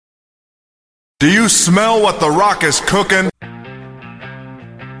Do you smell what The Rock is cooking?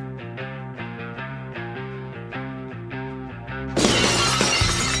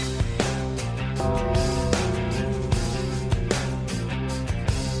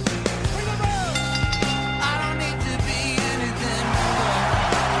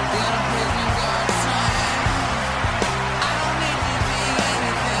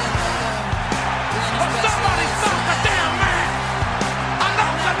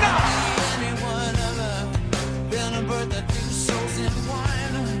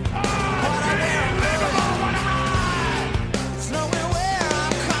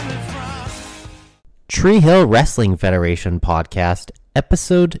 Tree Hill Wrestling Federation podcast,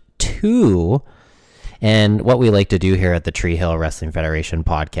 episode 2. And what we like to do here at the Tree Hill Wrestling Federation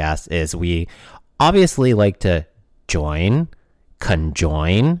podcast is we obviously like to join,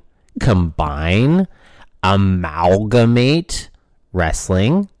 conjoin, combine, amalgamate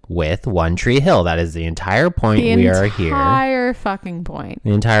wrestling with One Tree Hill. That is the entire point we are here. The entire fucking point. The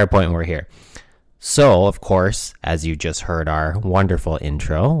entire point we're here. So, of course, as you just heard our wonderful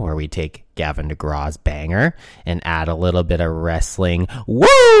intro where we take Gavin DeGraw's banger and add a little bit of wrestling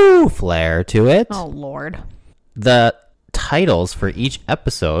woo flair to it. Oh, Lord. The titles for each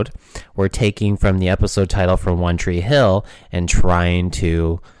episode we're taking from the episode title from One Tree Hill and trying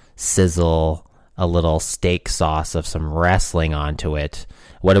to sizzle a little steak sauce of some wrestling onto it.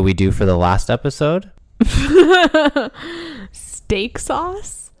 What did we do for the last episode? Steak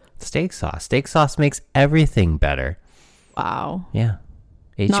sauce? Steak sauce. Steak sauce makes everything better. Wow. Yeah.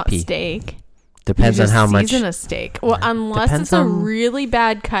 HP. Not steak. Depends you on just how much. season a steak. Well, unless it's a really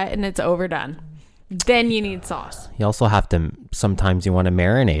bad cut and it's overdone. Then you need sauce. You also have to, sometimes you want to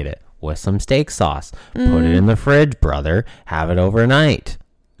marinate it with some steak sauce. Put it in the fridge, brother. Have it overnight.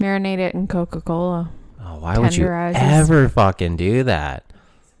 Marinate it in Coca-Cola. Oh, why would you Tenderizes. ever fucking do that?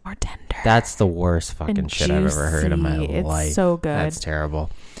 Or tender. That's the worst fucking And shit I've ever heard in my juicy. It's life. so good. That's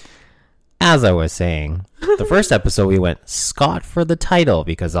terrible. As I was saying, the first episode we went Scott for the title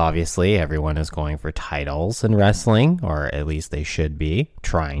because obviously everyone is going for titles in wrestling, or at least they should be,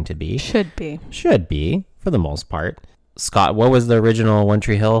 trying to be. Should be. Should be, for the most part. Scott, what was the original One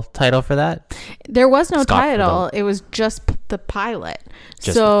Tree Hill title for that? There was no Scott for title. It was just the pilot.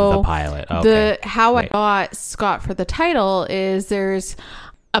 Just so the pilot. Okay. How Right. I got Scott for the title is there's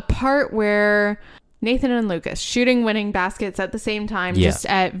a part where Nathan and Lucas shooting winning baskets at the same time, just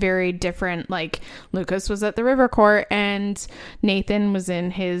at very different, like Lucas was at the river court and Nathan was in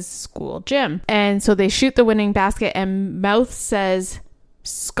his school gym. And so they shoot the winning basket and Mouth says,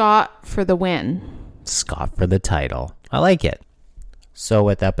 Scott for the win. Scott for the title. I like it. So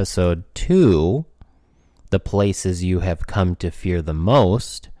with episode 2, the places you have come to fear the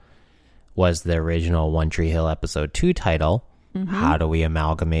most was the original One Tree Hill episode 2 title. Mm-hmm. How do we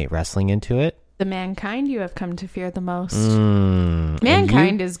amalgamate wrestling into it? The mankind you have come to fear the most.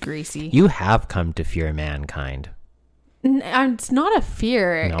 Mankind is greasy. You have come to fear mankind. It's not a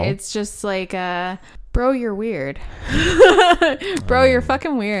fear. No? It's just like, bro, you're weird. Bro, you're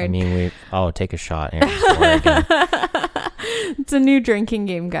fucking weird. I mean, take a shot. Aaron, again. It's a new drinking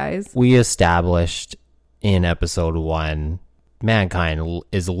game, guys. We established in episode 1, mankind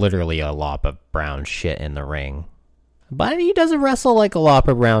is literally a lop of brown shit in the ring. But he doesn't wrestle like a lop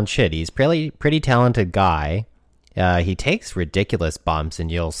of brown shit. He's pretty talented guy. He takes ridiculous bumps, and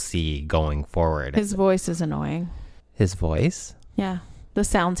you'll see going forward. His voice is annoying. His voice? Yeah. The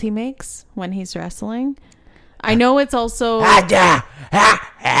sounds he makes when he's wrestling. I know it's also... Yeah.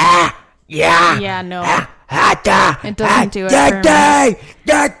 Yeah, no. It doesn't do it for me.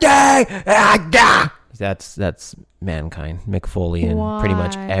 That's mankind. Mick Foley in pretty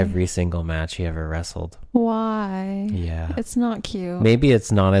much every single match he ever wrestled. Why? Yeah. It's not cute. Maybe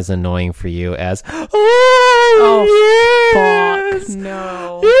it's not as annoying for you as, Oh, yes! fuck.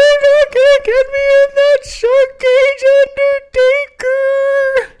 No. You're not gonna get me in that Shark Cage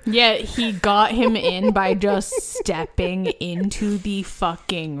Undertaker! Yeah, he got him in by just stepping into the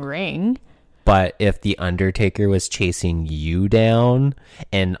fucking ring. But if the Undertaker was chasing you down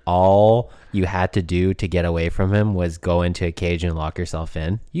and all you had to do to get away from him was go into a cage and lock yourself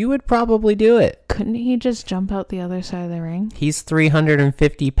in, you would probably do it. Couldn't he just jump out the other side of the ring? He's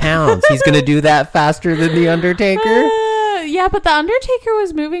 350 pounds. He's going to do that faster than the Undertaker? Yeah, but the Undertaker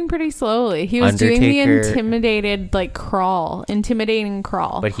was moving pretty slowly. He was doing the intimidating crawl.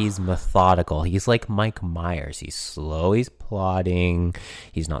 But he's methodical. He's like Mike Myers. He's slow. He's plodding.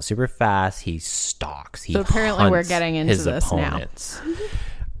 He's not super fast. He stalks. He so apparently we're hunts getting into his this opponents.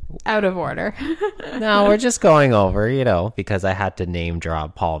 out of order. No, we're just going over, because I had to name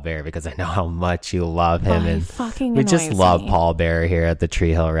drop Paul Bear because I know how much you love him. And fucking we just annoys love me. Paul Bear here at the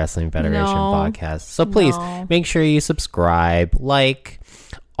Tree Hill Wrestling Federation podcast. So please make sure you subscribe, like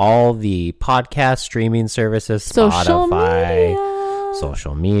all the podcast streaming services, Spotify,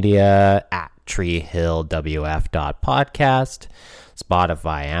 social media at treehillwf.podcast,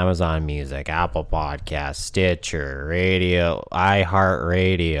 Spotify, Amazon Music, Apple Podcasts, Stitcher, Radio,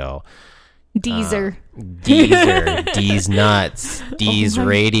 iHeartRadio, Deezer, D's Nuts, D's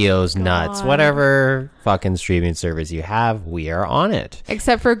Radio's Nuts, whatever fucking streaming service you have, we are on it.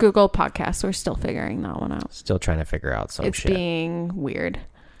 Except for Google Podcasts. We're still figuring that one out. Still trying to figure out some shit. It's being weird.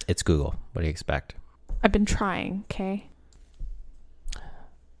 It's Google. What do you expect? I've been trying, okay?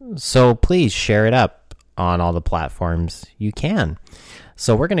 So please share it up on all the platforms you can.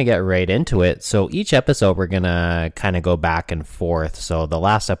 So we're going to get right into it. So each episode, we're going to kind of go back and forth. So the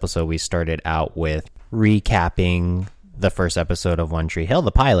last episode, we started out with recapping the first episode of One Tree Hill,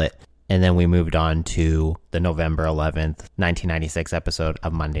 the pilot. And then we moved on to the November 11th, 1996 episode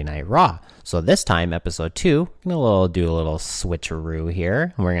of Monday Night Raw. So this time, episode 2, we're going to do a little switcheroo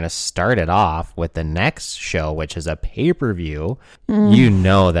here. And we're going to start it off with the next show, which is a pay-per-view. You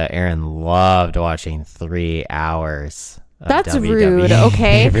know that Aaron loved watching 3 hours of That's WWE rude,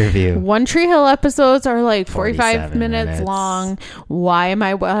 okay? pay-per-view. One Tree Hill episodes are like 45 47 minutes long. Why am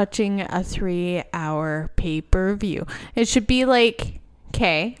I watching a 3-hour pay-per-view? It should be like...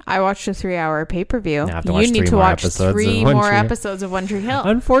 Okay, I watched a 3-hour pay-per-view. You need to watch 3 more episodes of One Tree Hill.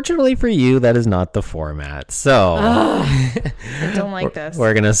 Unfortunately for you, that is not the format. So I don't like this.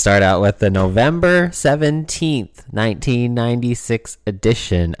 We're going to start out with the November 17th, 1996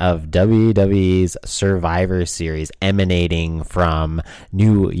 edition of WWE's Survivor Series, emanating from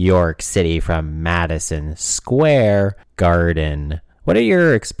New York City, from Madison Square Garden. What are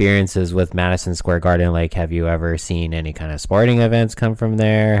your experiences with Madison Square Garden? Like, have you ever seen any kind of sporting events come from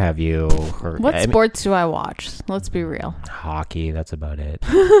there? Have you heard... What sports do I watch? Let's be real. Hockey, that's about it.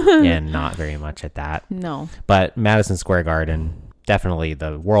 And not very much at that. No. But Madison Square Garden, definitely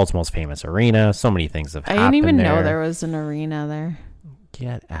the world's most famous arena. So many things have happened there. I didn't even know there was an arena there.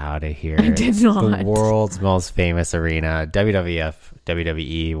 Get out of here. I did not. The world's most famous arena. WWF,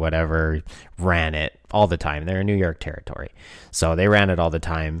 WWE, whatever, ran it all the time. They're in New York territory. So they ran it all the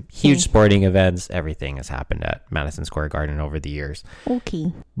time. Huge sporting events. Everything has happened at Madison Square Garden over the years.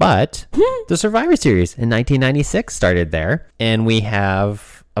 Okay. But the Survivor Series in 1996 started there. And we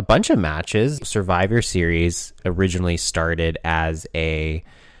have a bunch of matches. Survivor Series originally started as a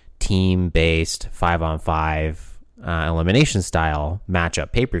team-based 5-on-5 elimination style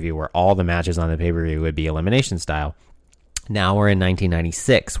matchup pay-per-view, where all the matches on the pay-per-view would be elimination style. Now we're in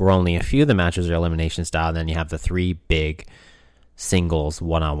 1996, where only a few of the matches are elimination style, and then you have the 3 big singles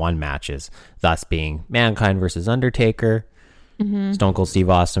one-on-one matches, thus being Mankind versus Undertaker, Stone Cold Steve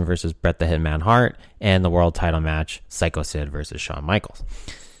Austin versus Bret the Hitman Hart, and the world title match, Psycho Sid versus Shawn Michaels.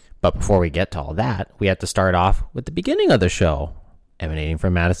 But before we get to all that, we have to start off with the beginning of the show, emanating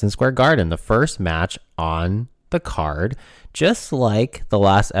from Madison Square Garden, the first match on the card. Just like the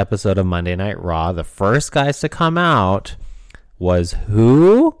last episode of Monday Night Raw, the first guys to come out was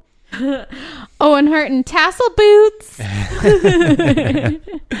who? Owen Hart and Tassel Boots.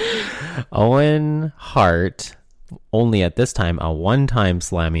 Owen Hart, only at this time a one-time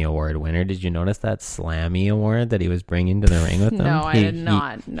Slammy Award winner. Did you notice that Slammy Award that he was bringing to the ring with him? No, I did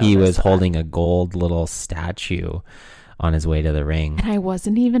not. He was holding a gold little statue on his way to the ring. And I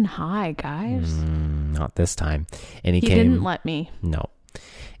wasn't even high, guys. Not this time. And he didn't let me. No.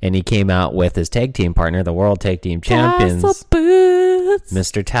 And he came out with his tag team partner, the World Tag Team Champions, Tassel Boots.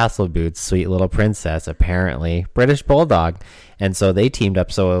 Mr. Tassel Boots, Sweet Little Princess, apparently British Bulldog. And so they teamed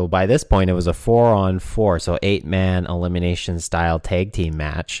up. So by this point, it was a 4-on-4, so 8-man elimination style tag team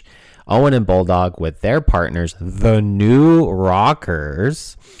match. Owen and Bulldog with their partners, the New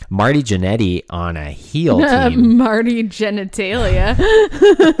Rockers, Marty Jannetty on a heel team. Marty Genitalia.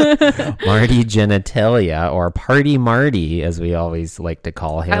 Marty Genitalia, or Party Marty, as we always like to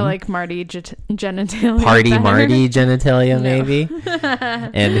call him. I like Marty Genitalia. Party better. Marty Genitalia, maybe.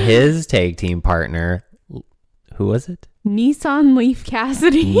 And his tag team partner, who was it? Nissan Leaf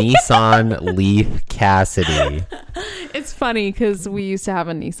Cassidy. Nissan Leaf Cassidy. It's funny because we used to have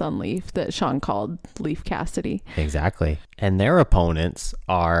a Nissan Leaf that Sean called Leaf Cassidy. Exactly. And their opponents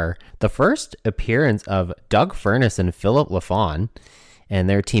are the first appearance of Doug Furnas and Philip LaFawn, and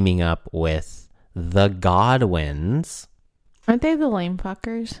they're teaming up with the Godwins. Aren't they the lame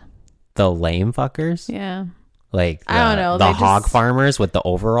fuckers? The lame fuckers? Yeah. Like I don't know. The hog farmers with the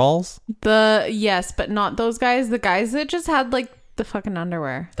overalls? Yes, but not those guys. The guys that just had like the fucking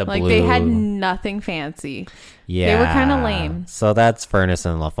underwear. The like blue. they had nothing fancy. Yeah. They were kind of lame. So that's Furnace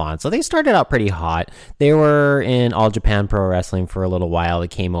and LaFon. So they started out pretty hot. They were in All Japan Pro Wrestling for a little while. They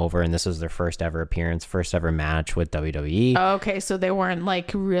came over, and this was their first ever appearance, first ever match with WWE. Okay, so they weren't like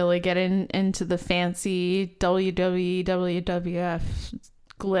really getting into the fancy WWE, WWF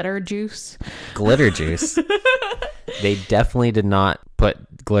glitter juice. Glitter juice. They definitely did not put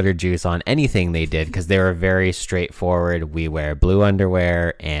glitter juice on anything they did because they were very straightforward. We wear blue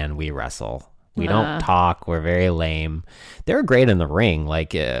underwear and we wrestle. We don't talk. We're very lame. They were great in the ring.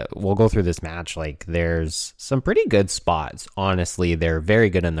 Like, we'll go through this match. Like, there's some pretty good spots. Honestly, they're very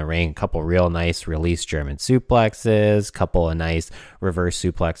good in the ring. A couple real nice release German suplexes. Couple of nice reverse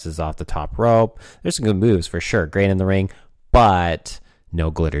suplexes off the top rope. There's some good moves for sure. Great in the ring, but no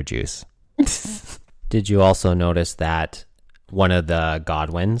glitter juice. Did you also notice that one of the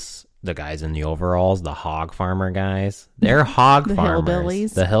Godwins, the guys in the overalls, the hog farmer guys, they're hog farmers.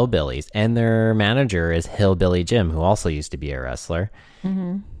 Hillbillies. The hillbillies. And their manager is Hillbilly Jim, who also used to be a wrestler.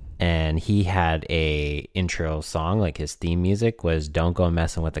 Mm-hmm. And he had a intro song, like his theme music was "Don't Go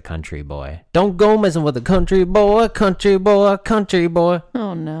Messing with the Country Boy." Don't go messing with the country boy, country boy, country boy.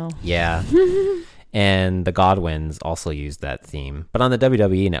 Oh, no. Yeah. And the Godwins also used that theme. But on the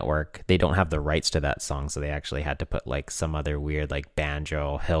WWE network, they don't have the rights to that song, so they actually had to put like some other weird like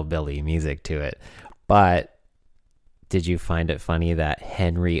banjo hillbilly music to it. But did you find it funny that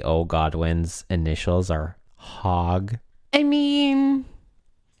Henry O. Godwin's initials are Hog? I mean,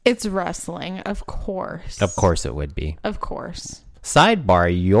 it's wrestling, of course. Of course it would be. Of course. Sidebar,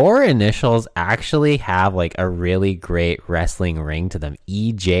 your initials actually have like a really great wrestling ring to them.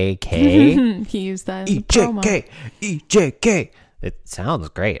 EJK. He used that in the promo. EJK. It sounds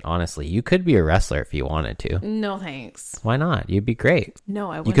great, honestly. You could be a wrestler if you wanted to. No, thanks. Why not? You'd be great. No,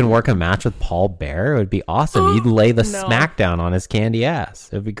 I wouldn't. You can work a match with Paul Bear. It would be awesome. You'd lay the No. smackdown on his candy ass.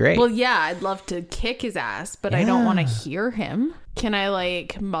 It would be great. Well, yeah, I'd love to kick his ass, but I don't want to hear him. Can I,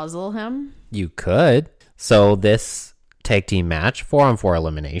 like, muzzle him? You could. So this tag team match, 4-on-4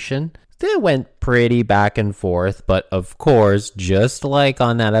 elimination, they went pretty back and forth, but of course, just like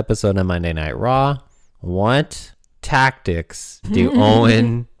on that episode of Monday Night Raw, what tactics do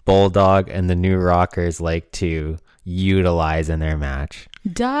Owen, Bulldog, and the New Rockers like to utilize in their match?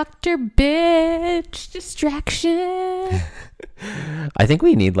 Dr. Bitch Distraction. I think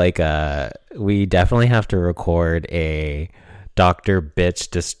we need we definitely have to record a Dr. Bitch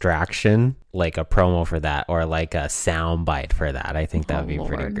Distraction, like a promo for that, or like a sound bite for that. I think that would be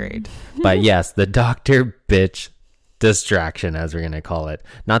pretty great. But yes, the Dr. Bitch Distraction, as we're going to call it.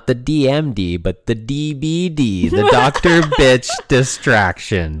 Not the DMD, but the DBD, the Dr. Bitch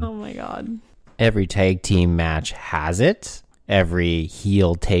Distraction. Oh my God. Every tag team match has it. Every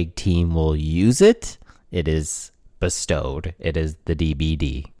heel tag team will use it. It is bestowed. It is the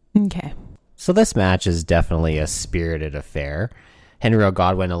DBD. Okay. So this match is definitely a spirited affair. Henry O.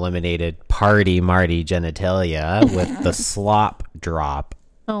 Godwin eliminated Party Marty Genitalia with the slop drop.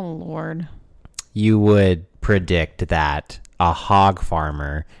 Oh, Lord. You would predict that a hog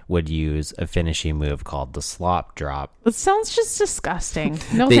farmer would use a finishing move called the slop drop. It sounds just disgusting.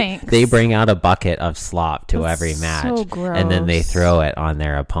 No thanks. They bring out a bucket of slop to That's every match, so gross. and then they throw it on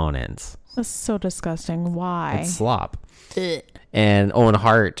their opponents. That's so disgusting. Why? It's slop. Ugh. And Owen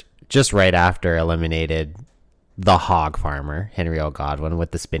Hart, just right after, eliminated the hog farmer, Henry O. Godwin,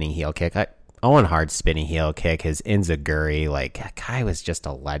 with the spinning heel kick. Owen Hart's spinning heel kick, his enziguri, like, that guy was just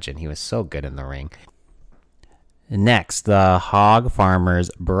a legend. He was so good in the ring. Next, the hog farmer's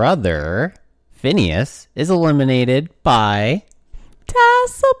brother, Phineas, is eliminated by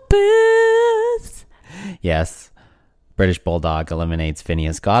Tassel Boots. Yes, British Bulldog eliminates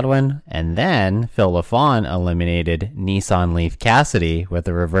Phineas Godwin, and then Phil LaFon eliminated Nissan Leaf Cassidy with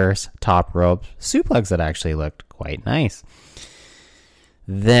a reverse top rope suplex that actually looked quite nice.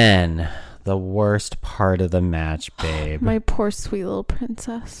 Then, the worst part of the match, babe. My poor sweet little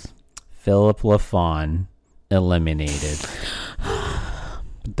princess. Philip LaFon eliminated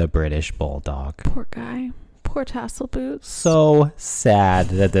the British Bulldog. Poor guy. Poor Tassel Boots. So sad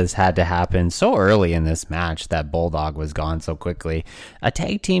that this had to happen so early in this match, that Bulldog was gone so quickly. A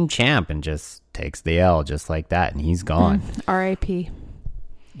tag team champ, and just takes the L just like that, and he's gone. R.I.P.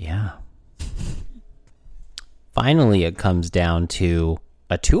 Yeah. Finally, it comes down to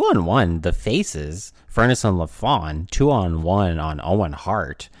a 2-on-1. The faces, Furnace and LaFon, 2-on-1 on Owen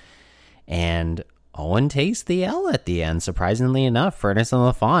Hart. And Owen takes the L at the end. Surprisingly enough, Furnace and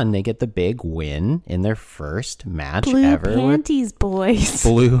LaFon, they get the big win in their first match Blue ever. Panties Boys.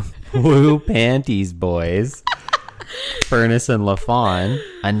 Blue Panties Boys. Furnace and LaFon.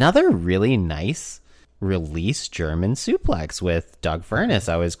 Another really nice release German suplex with Doug Furnas.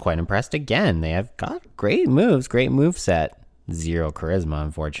 I was quite impressed again. They have got great moves, great moveset. Zero charisma,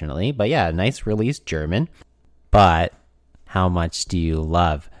 unfortunately. But yeah, nice release German. But how much do you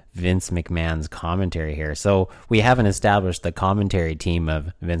love Vince McMahon's commentary here? So we haven't established the commentary team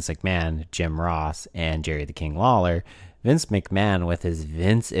of Vince McMahon, Jim Ross, and Jerry the King Lawler. Vince McMahon with his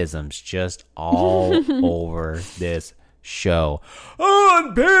Vince-isms just all over this show.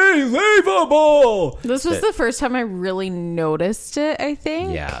 Unbelievable! This was the first time I really noticed it, I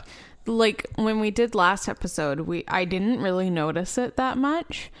think. Yeah. Like when we did last episode, I didn't really notice it that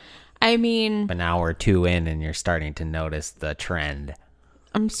much. I mean, But now we're 2 in and you're starting to notice the trend.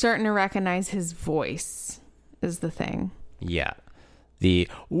 I'm starting to recognize his voice is the thing. Yeah. The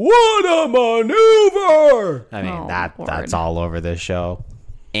what a maneuver! I mean, Oh, that's all over this show.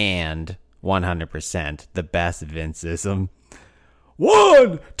 And 100% the best Vinceism.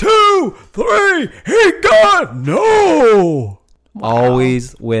 1, 2, 3, he got no! Wow.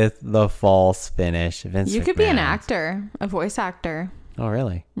 Always with the false finish. Vince You could be an McMahon. actor, a voice actor. Oh,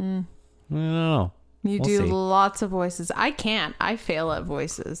 really? I don't know. You We'll do see. lots of voices. I can't. I fail at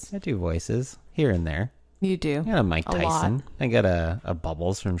voices. I do voices here and there. You do. I got a Mike A Tyson. lot. I got a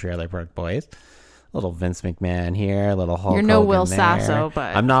Bubbles from Trailer Park Boys. A little Vince McMahon here. A little Hulk You're no Hogan Will there. Sasso,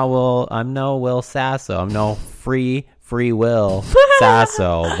 but I'm no Will Sasso. I'm no free Will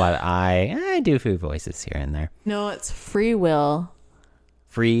Sasso. But I do few voices here and there. no, it's free will.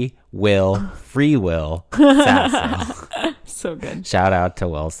 Free Will Sasso. So good. Shout out to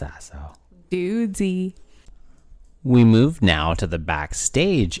Will Sasso. Dudesy. We move now to the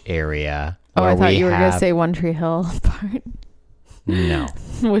backstage area. Oh, I where thought we you were going to have- say One Tree Hill part. No.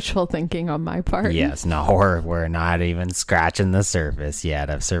 Wishful thinking on my part. Yes, no, we're not even scratching the surface yet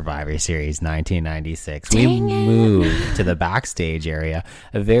of Survivor Series 1996. We move to the backstage area,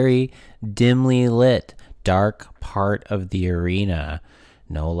 a very dimly lit, dark part of the arena.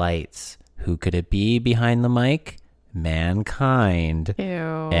 No lights. Who could it be behind the mic? Mankind Ew.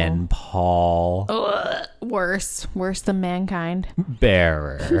 and Paul Ugh. Worse than Mankind.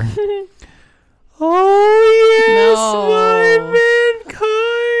 Bearer. Oh, yes, No. my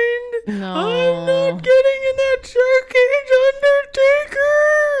Mankind. No. I'm not getting in that shark cage,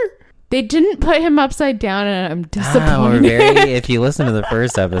 Undertaker. They didn't put him upside down, and I'm We're disappointed. if you listen to the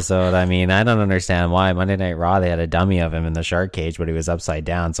first episode, I mean, I don't understand why Monday Night Raw, they had a dummy of him in the shark cage, but he was upside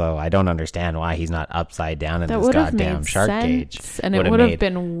down. So I don't understand why he's not upside down in That this would have goddamn made shark sense, cage. and it would have made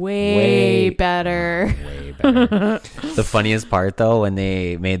been way better. way better. The funniest part, though, when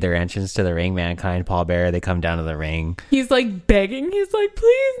they made their entrance to the ring, Mankind, Paul Bearer, they come down to the ring. He's like begging. He's like,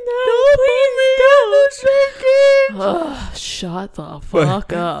 please no, please don't. Ugh, shut the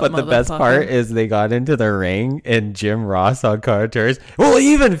fuck up. But the best motherfucker. part is they got into the ring and Jim Ross on commentary, will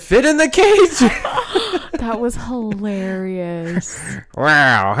he even fit in the cage? That was hilarious.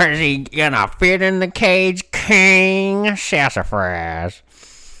 Wow, is he gonna fit in the cage, King Sassafras?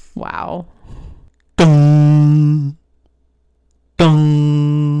 Wow. Dun,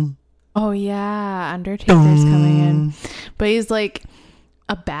 dun, Oh yeah, Undertaker's coming in, but he's like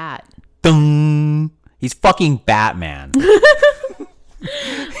a bat. dun. He's fucking Batman.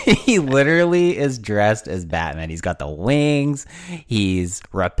 He literally is dressed as Batman. He's got the wings. He's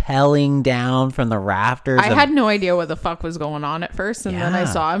rappelling down from the rafters. I had no idea what the fuck was going on at first, and then I Yeah.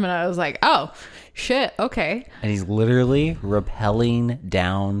 saw him, and I was like, oh shit, okay. And he's literally rappelling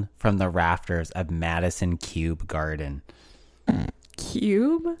down from the rafters of Madison Cube Garden.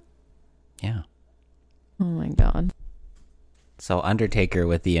 Cube. Yeah. Oh my god. So Undertaker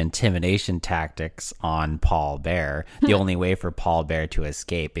with the intimidation tactics on Paul Bearer, the only way for Paul Bearer to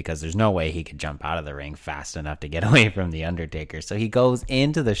escape, because there's no way he could jump out of the ring fast enough to get away from the Undertaker. So he goes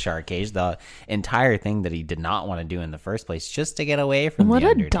into the shark cage, the entire thing that he did not want to do in the first place, just to get away from What the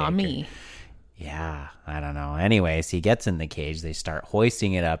a Undertaker. dummy. Yeah, I don't know. Anyways, he gets in the cage. They start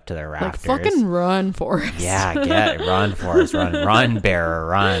hoisting it up to the Like rafters. fucking run for us. Yeah, run, Forrest, run, Bearer,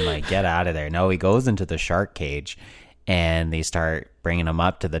 run. Like, get out of there. No, he goes into the shark cage, and they start bringing him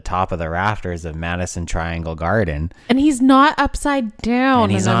up to the top of the rafters of Madison Triangle Garden. And he's not upside down.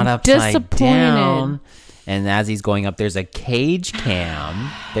 And he's I'm not upside disappointed. down. And as he's going up, there's a cage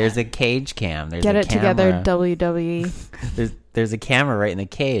cam. There's a cage cam. There's Get a it together, camera. WWE. There's a camera right in the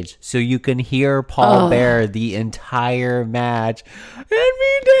cage, so you can hear Paul Bearer the entire match. Let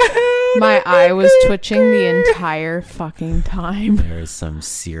me down. My eye was twitching the entire fucking time. There's some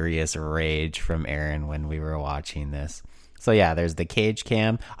serious rage from Aaron when we were watching this. So yeah, there's the cage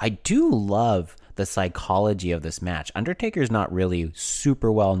cam. I do love the psychology of this match. Undertaker's not really super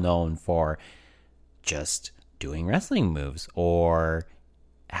well known for just doing wrestling moves or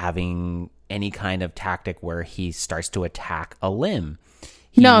having any kind of tactic where he starts to attack a limb.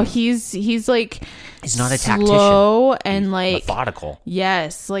 He's like, he's not a slow tactician. And he's like methodical.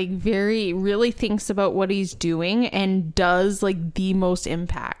 Yes, like really thinks about what he's doing and does like the most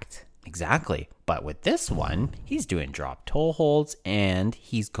impact. Exactly. But with this one, he's doing drop toe holds and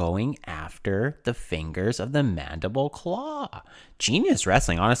he's going after the fingers of the mandible claw. Genius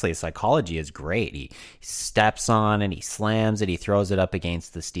wrestling. Honestly, his psychology is great. He steps on and he slams it. He throws it up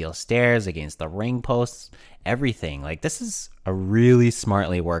against the steel stairs, against the ring posts, everything. Like, this is a really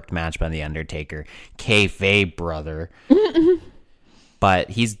smartly worked match by The Undertaker. Kayfabe, brother.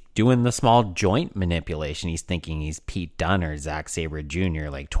 But he's doing the small joint manipulation. He's thinking he's Pete Dunne or Zack Sabre Jr.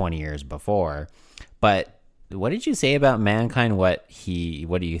 like 20 years before. But what did you say about Mankind? What do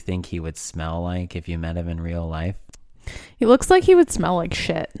you think he would smell like if you met him in real life? He looks like he would smell like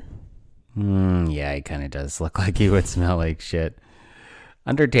shit. Yeah, he kind of does look like he would smell like shit.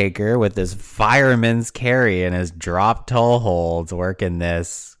 Undertaker with his fireman's carry and his drop toe holds working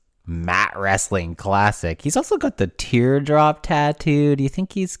this mat wrestling classic. He's also got the teardrop tattoo. Do you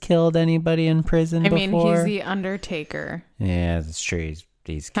think he's killed anybody in prison before? I mean, he's the Undertaker. Yeah, that's true.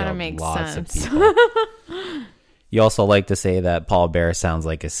 He's killed lots of sense. people. You also like to say that Paul Bearer sounds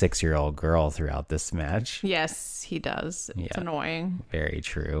like a 6-year-old girl throughout this match. Yes, he does. It's annoying. Very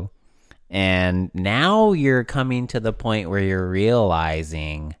true. And now you're coming to the point where you're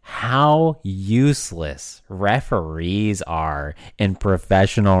realizing how useless referees are in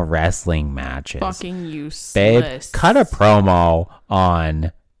professional wrestling matches. Fucking useless. Babe, cut a promo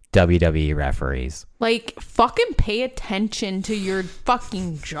on WWE referees. Like, fucking pay attention to your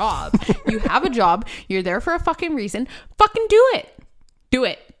fucking job. You have a job. You're there for a fucking reason. Fucking do it. Do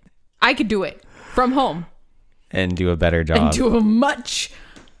it. I could do it from home. And do a better job. And do a much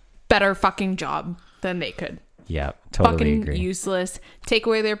better fucking job than they could. Yeah, totally fucking agree. Useless. Take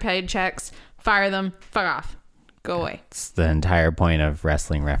away their paychecks. Fire them. Fuck off. Go away. It's the entire point of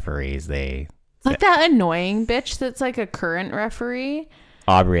wrestling referees. Like that annoying bitch that's like a current referee.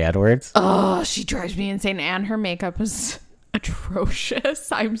 Aubrey Edwards. Oh, she drives me insane. And her makeup is atrocious.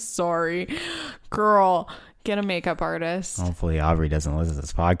 I'm sorry. Girl, get a makeup artist. Hopefully Aubrey doesn't listen to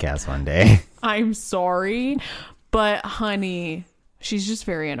this podcast one day. I'm sorry. But honey, she's just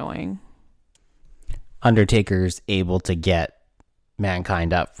very annoying. Undertaker's able to get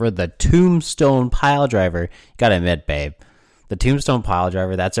Mankind up for the Tombstone Piledriver. Gotta admit, babe, the Tombstone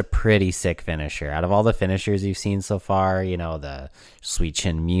Piledriver, that's a pretty sick finisher. Out of all the finishers you've seen so far, you know, the Sweet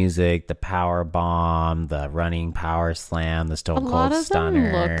Chin Music, the Power Bomb, the Running Power Slam, the Stone Cold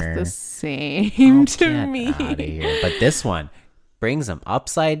Stunner. A lot of them look the same to me. Out of here. But this one brings him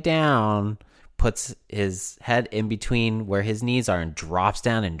upside down, puts his head in between where his knees are and drops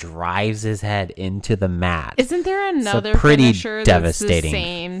down and drives his head into the mat. Isn't there another pretty finisher devastating. that's the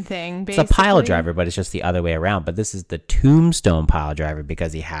same thing, basically? It's a pile driver, but it's just the other way around. But this is the Tombstone Pile Driver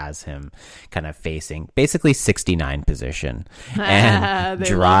because he has him kind of facing basically 69 position. And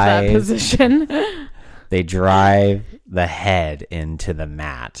they love that position. They drive the head into the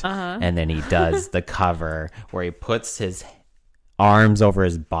mat. And then he does the cover where he puts his arms over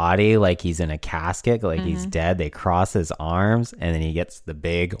his body like he's in a casket, like he's dead. They cross his arms and then he gets the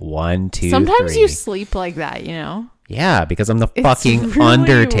big 1, 2, Sometimes 3. you sleep like that, you know? Yeah, because I'm the It's fucking really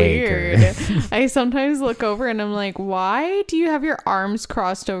Undertaker. weird. I sometimes look over and I'm like, why do you have your arms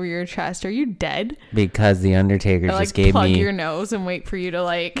crossed over your chest? Are you dead? Because the Undertaker I just gave plug me your nose and wait for you to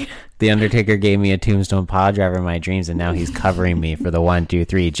like. the Undertaker gave me a Tombstone Pile Driver in my dreams, and now he's covering me for the 1, 2,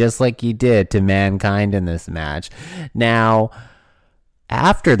 3, just like he did to Mankind in this match. Now,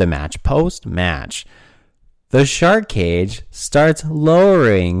 after the match, post-match, the shark cage starts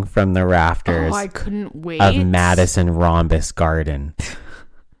lowering from the rafters I couldn't wait. of Madison Rhombus Garden.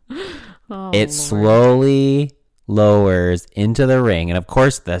 Lord. Slowly lowers into the ring. And of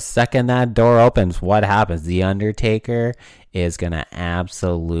course, the second that door opens, what happens? The Undertaker is going to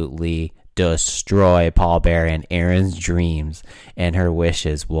absolutely destroy Paul Bearer, and Aaron's dreams and her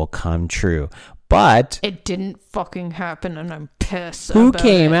wishes will come true. But it didn't fucking happen, and I'm pissed. who about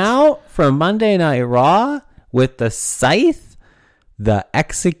came it. out from Monday Night Raw with the scythe? The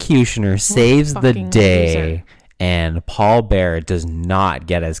Executioner saves the fucking day, loser. and Paul Bearer does not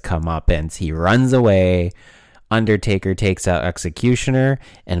get his comeuppance. He runs away. Undertaker takes out Executioner,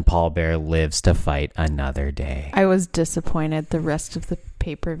 and Paul Bearer lives to fight another day. I was disappointed the rest of the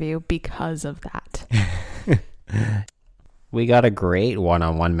pay-per-view because of that. We got a great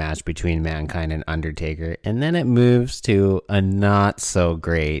one-on-one match between Mankind and Undertaker, and then it moves to a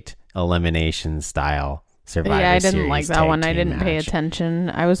not-so-great elimination-style Survivor Yeah, I didn't Series like that tag one. I team didn't pay match. attention.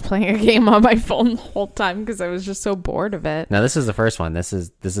 I was playing a game on my phone the whole time because I was just so bored of it. Now this is the first one. This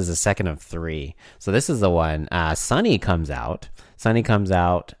is the second of 3. So this is the one. Sunny comes out. Sunny comes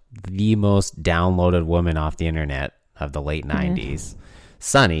out, the most downloaded woman off the internet of the late 90s.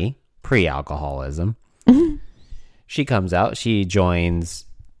 Sunny, pre-alcoholism. She comes out. She joins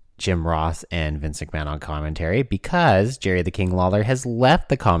Jim Ross and Vince McMahon on commentary because Jerry the King Lawler has left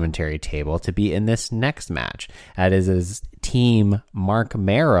the commentary table to be in this next match. That is his team Mark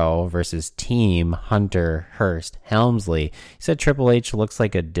Marrow versus team Hunter Hearst Helmsley. You said Triple H looks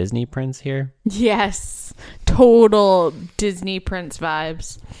like a Disney prince here? Yes. Total Disney Prince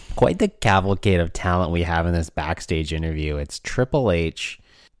vibes. Quite the cavalcade of talent we have in this backstage interview. It's Triple H,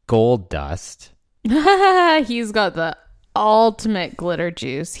 Gold Dust. He's got the ultimate glitter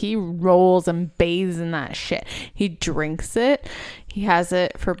juice. He rolls and bathes in that shit. He drinks it. He has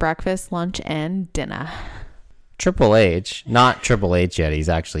it for breakfast, lunch, and dinner. Triple H, not Triple H yet. He's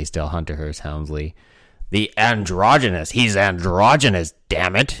actually still Hunter Hearst Helmsley. The androgynous. He's androgynous,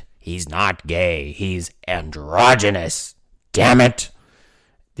 damn it. He's not gay. He's androgynous. Damn it.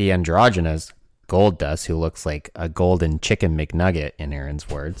 The androgynous Gold Dust, who looks like a golden chicken McNugget, in Aaron's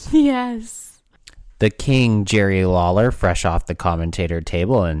words. Yes. The King, Jerry Lawler, fresh off the commentator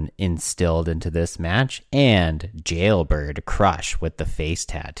table and instilled into this match, and Jailbird Crush with the face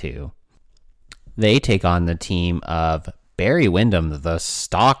tattoo. They take on the team of Barry Windham, the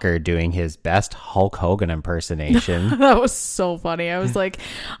Stalker, doing his best Hulk Hogan impersonation. That was so funny. I was like,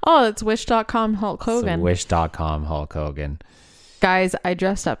 oh, it's Wish.com Hulk Hogan. So Wish.com Hulk Hogan. Guys, I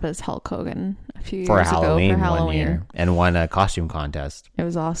dressed up as Hulk Hogan a few years For ago Halloween for Halloween. 1 year and won a costume contest. It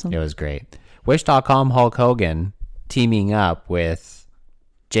was awesome. It was great. Wish.com Hulk Hogan teaming up with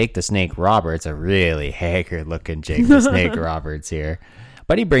Jake the Snake Roberts, a really haggard looking Jake the Snake Roberts here.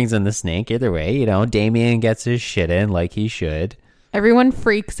 But he brings in the snake either way. You know, Damien gets his shit in like he should. Everyone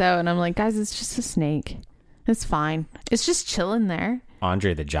freaks out, and I'm like, guys, it's just a snake. It's fine. It's just chilling there.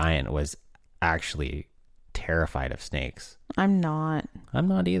 Andre the Giant was actually terrified of snakes. I'm not. I'm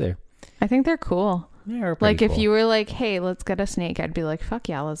not either. I think they're cool. They're pretty Like, if cool. you were like, hey, let's get a snake, I'd be like, fuck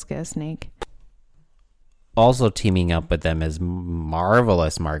yeah, let's get a snake. Also teaming up with them is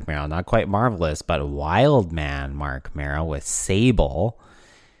marvelous Mark Merrill. Not quite marvelous, but wild man Mark Merrill with Sable.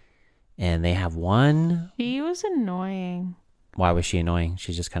 And they have one. She was annoying. Why was she annoying?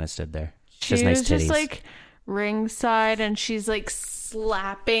 She just kind of stood there. She She has nice was titties. just like ringside, and she's like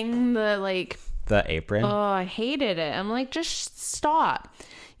slapping the like. The apron. Oh, I hated it. I'm like, just stop.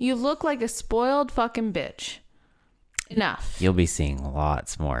 You look like a spoiled fucking bitch. Enough. You'll be seeing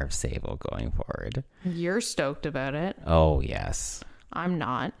lots more of Sable going forward. You're stoked about it. Oh, yes. I'm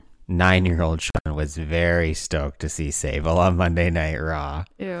not. 9-year-old Sean was very stoked to see Sable on Monday Night Raw.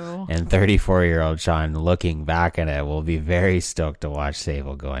 Ew. And 34-year-old Sean, looking back at it, will be very stoked to watch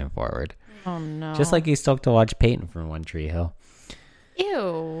Sable going forward. Oh, no. Just like he's stoked to watch Peyton from One Tree Hill.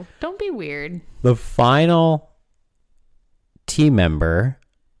 Ew. Don't be weird. The final team member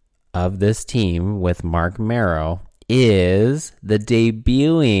of this team with Mark Marrow is the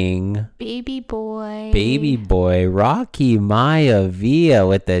debuting Baby boy Rocky Maivia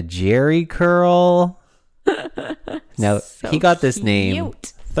with the Jerry curl. Now, So he got this name, cute.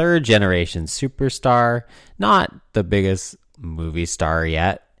 third generation superstar, not the biggest movie star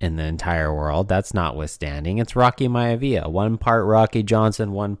yet in the entire world. That's notwithstanding. It's Rocky Maivia. 1 part Rocky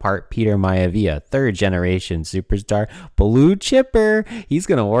Johnson, 1 part Peter Maivia. Third generation superstar. Blue chipper. He's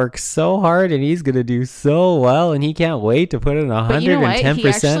going to work so hard and he's going to do so well. And he can't wait to put in 110%. But you know what? He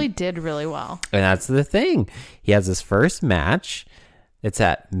actually did really well. And that's the thing. He has his first match. It's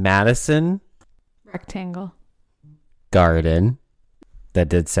at Madison Rectangle. Garden. That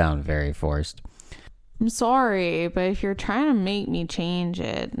did sound very forced. I'm sorry, but if you're trying to make me change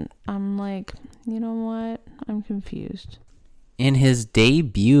it, I'm like, you know what? I'm confused. In his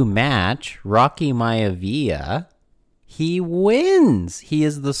debut match, Rocky Maivia, he wins. He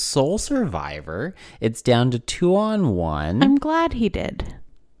is the sole survivor. It's down to 2-on-1. I'm glad he did.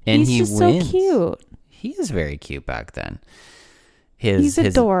 And He's he just wins. so cute. He is very cute back then. He's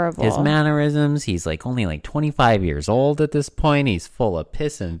adorable. His mannerisms, he's like only like 25 years old at this point. He's full of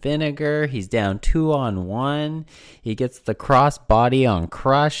piss and vinegar. He's down 2-on-1. He gets the cross body on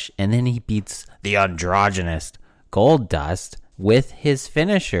Crush, and then he beats the androgynous Gold Dust with his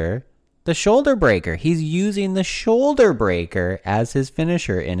finisher, the shoulder breaker. He's using the shoulder breaker as his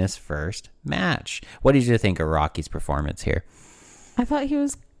finisher in his first match. What did you think of Rocky's performance here? I thought he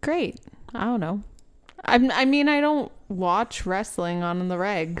was great. I don't know. I mean, I don't watch wrestling on the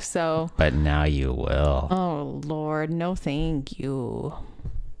reg, so. But now you will. Oh, Lord. No, thank you.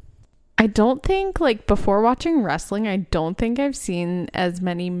 I don't think, like, before watching wrestling, I don't think I've seen as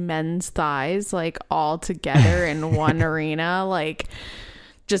many men's thighs, like, all together in one arena, like,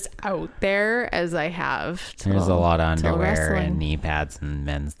 just out there as I have. There's a lot of underwear and knee pads and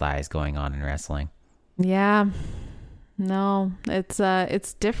men's thighs going on in wrestling. Yeah. No,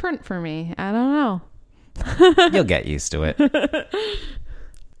 it's different for me. I don't know. You'll get used to it.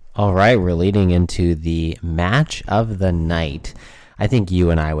 All right, we're leading into the match of the night. I think you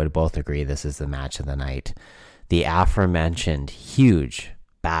and I would both agree this is the match of the night. The aforementioned huge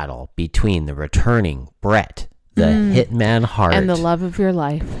battle between the returning Bret, the Hitman Hart, and the love of your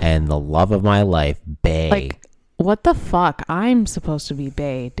life. And the love of my life, Bay. Like, what the fuck? I'm supposed to be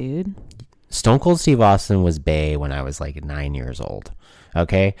Bay, dude. Stone Cold Steve Austin was Bay when I was like 9 years old.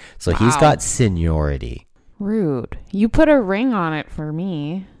 Okay? So he's got seniority. Rude. You put a ring on it for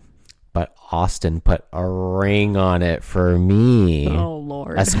me. But Austin put a ring on it for me. Oh,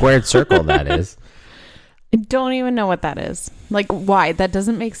 Lord. A squared circle, that is. I don't even know what that is. Like, why? That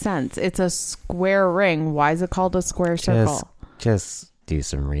doesn't make sense. It's a square ring. Why is it called a square circle? Just do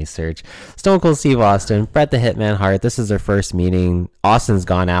some research. Stone Cold Steve Austin, Bret the Hitman Hart. This is their first meeting. Austin's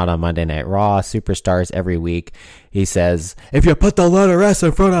gone out on Monday Night Raw. Superstars every week. He says, if you put the letter S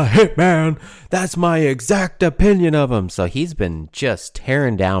in front of Hitman, that's my exact opinion of him. So he's been just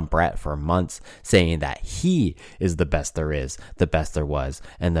tearing down Bret for months, saying that he is the best there is, the best there was,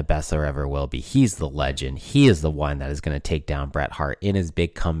 and the best there ever will be. He's the legend. He is the one that is going to take down Bret Hart in his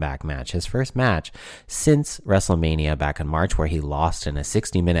big comeback match, his first match since WrestleMania back in March, where he lost in a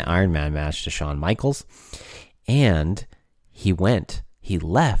 60-minute Iron Man match to Shawn Michaels. And he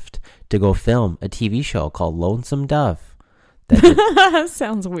left to go film a TV show called Lonesome Dove. That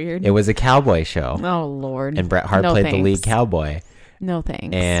sounds weird. It was a cowboy show. Oh, Lord. And Bret Hart played the lead cowboy. No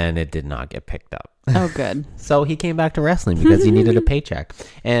thanks. And it did not get picked up. Oh, good. So he came back to wrestling because he needed a paycheck.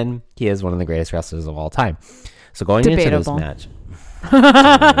 And he is one of the greatest wrestlers of all time. So going into this match...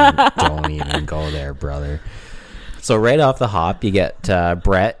 don't even go there, brother. So right off the hop, you get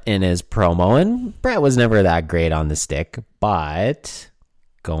Bret in his promo. And Bret was never that great on the stick. But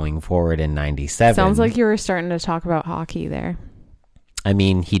going forward in 97... Sounds like you were starting to talk about hockey there. I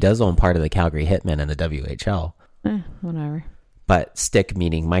mean, he does own part of the Calgary Hitmen in the WHL. Whatever. But stick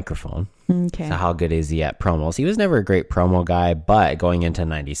meaning microphone. Okay. So how good is he at promos? He was never a great promo guy, but going into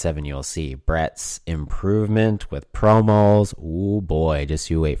 97, you'll see Bret's improvement with promos. Oh boy, just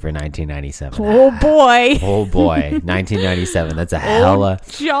you wait for 1997. Oh boy. Oh boy, 1997. That's a hella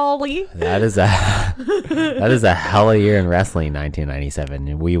jolly. That is a hella year in wrestling. 1997,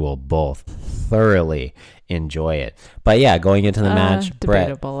 and we will both thoroughly enjoy it. But yeah, going into the match,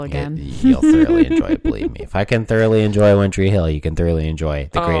 debatable Bret, again. You'll thoroughly enjoy it. Believe me, if I can thoroughly enjoy One Tree Hill, you can thoroughly enjoy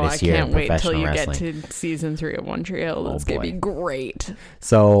the greatest year in professional wrestling. I can't wait till you get to season 3 of One Tree Hill. That's gonna be great.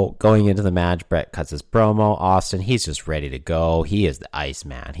 So going into the match, Bret cuts his promo. Austin, he's just ready to go. He is the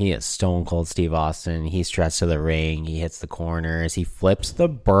Iceman. He is Stone Cold Steve Austin. He struts to the ring. He hits the corners. He flips the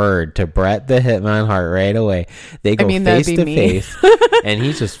bird to Bret the Hitman Hart right away. They go face to face, and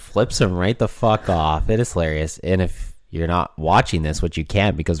he just flips him right the fuck off. It is hilarious. And if you're not watching this, which you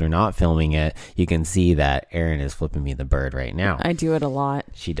can't because we're not filming it, you can see that Erin is flipping me the bird right now. I do it a lot.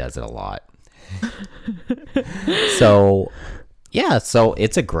 She does it a lot. So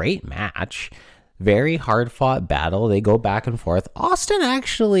it's a great match. Very hard fought battle. They go back and forth. Austin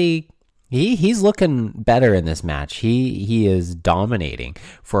actually, he's looking better in this match. He is dominating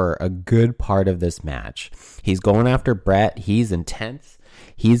for a good part of this match. He's going after Bret. He's intense.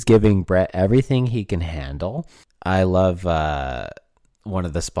 He's giving Bret everything he can handle. I love one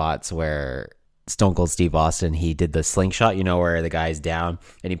of the spots where Stone Cold Steve Austin, he did the slingshot, where the guy's down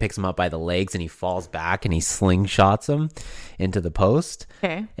and he picks him up by the legs and he falls back and he slingshots him into the post.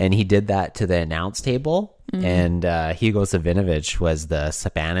 Okay. And he did that to the announce table. Mm-hmm. And Hugo Savinovich was the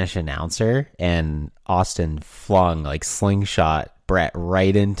Spanish announcer, and Austin flung, slingshot Bret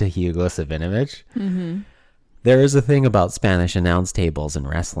right into Hugo Savinovich. Mm-hmm. There is a thing about Spanish announce tables in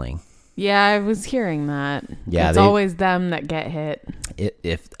wrestling. Yeah, I was hearing that. Yeah, it's always them that get hit.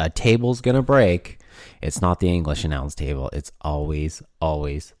 If a table's gonna break, it's not the English announce table. It's always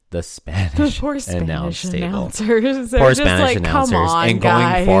the Spanish poor Spanish announce announcers. Poor Spanish announcers. Come on, and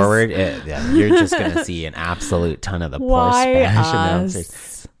guys. Going forward, you're just gonna see an absolute ton of the poor Spanish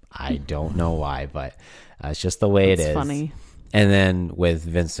announcers. I don't know why, but it's just the way it is. Funny. And then with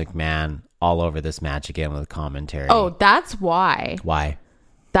Vince McMahon all over this match again with commentary. Oh, that's why. Why?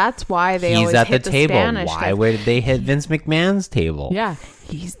 That's why they always at hit the table. Spanish Why stuff. would they hit Vince McMahon's table? Yeah,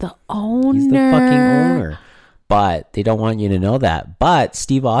 he's the owner. He's the fucking owner. But they don't want you to know that. But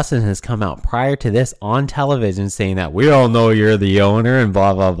Steve Austin has come out prior to this on television saying that we all know you're the owner and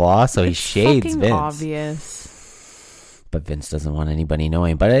blah, blah, blah. So he shades Vince. Obvious. But Vince doesn't want anybody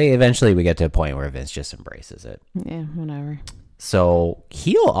knowing. But eventually we get to a point where Vince just embraces it. Yeah, whatever. So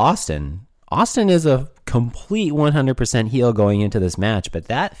heel Austin. Austin is a complete 100% heel going into this match. But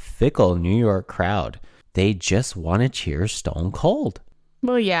that fickle New York crowd, they just want to cheer Stone Cold.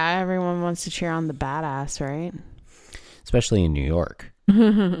 Well, yeah, everyone wants to cheer on the badass, right? Especially in New York.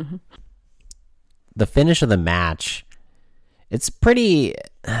 The finish of the match, it's pretty...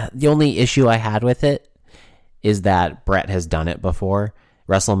 The only issue I had with it is that Bret has done it before.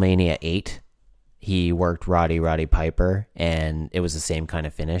 WrestleMania 8, he worked Roddy Piper, and it was the same kind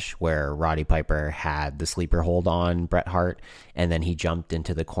of finish where Roddy Piper had the sleeper hold on Bret Hart, and then he jumped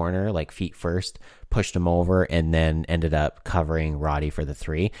into the corner, like feet first, pushed him over, and then ended up covering Roddy for the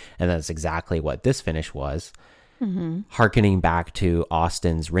 3. And that's exactly what this finish was. Harkening back to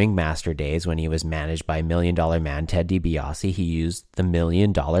Austin's Ringmaster days when he was managed by $1 Million Man Ted DiBiase, he used the $1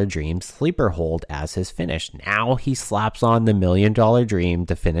 Million Dream sleeper hold as his finish. Now he slaps on the $1 Million Dream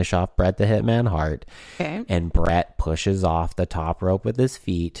to finish off Bret the Hitman Hart. Okay. And Bret pushes off the top rope with his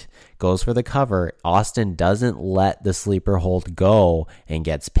feet, goes for the cover. Austin doesn't let the sleeper hold go and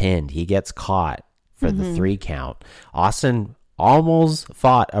gets pinned. He gets caught for the 3 count. Austin almost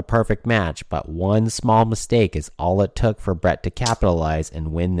fought a perfect match, but one small mistake is all it took for Bret to capitalize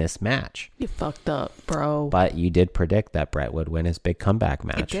and win this match. You fucked up, bro. But you did predict that Bret would win his big comeback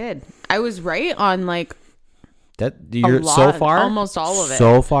match. I did. I was right on like that. You're so far, almost all of it.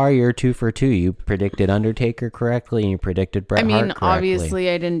 So far, you're 2 for 2. You predicted Undertaker correctly, and you predicted Bret Hart correctly. Obviously,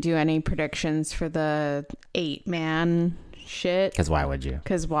 I didn't do any predictions for the 8-man shit. Because why would you?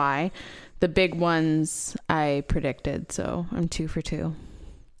 Because why? The big ones I predicted, so I'm 2 for 2.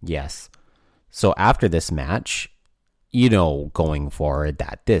 Yes. So after this match, you know, going forward,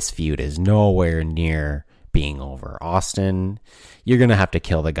 that this feud is nowhere near being over. Austin, you're going to have to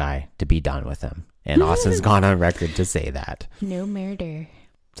kill the guy to be done with him. And Austin's gone on record to say that. No murder.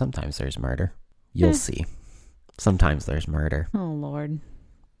 Sometimes there's murder. You'll see. Sometimes there's murder. Oh, Lord.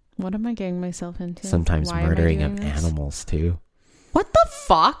 What am I getting myself into? Sometimes murdering of animals, too. What the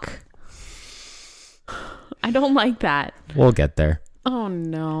fuck? I don't like that. We'll get there. Oh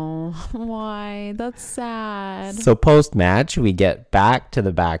no. Why? That's sad. So post-match, we get back to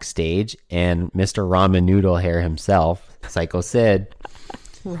the backstage, and Mr. Ramen Noodle Hair himself, Psycho Sid,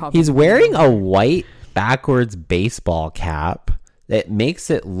 he's wearing a white backwards baseball cap that makes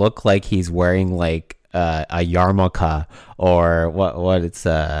it look like he's wearing like a yarmulke or what it's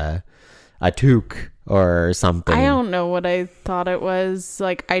a toque or something. I don't know what I thought it was.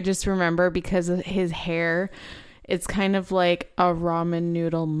 Like, I just remember because of his hair, it's kind of like a ramen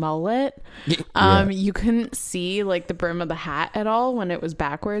noodle mullet. Yeah. You couldn't see like the brim of the hat at all when it was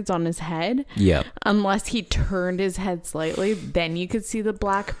backwards on his head. Yeah. Unless he turned his head slightly, then you could see the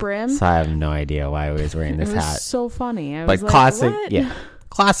black brim. So I have no idea why he was wearing this it was hat. So funny. I but was like, classic, what? yeah.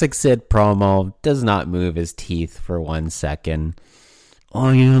 Classic Sid promo, does not move his teeth for 1 second.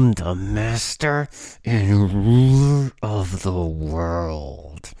 I am the master and ruler of the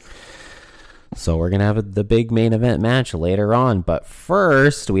world. So we're going to have the big main event match later on. But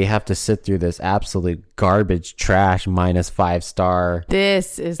first, we have to sit through this absolute garbage trash -5-star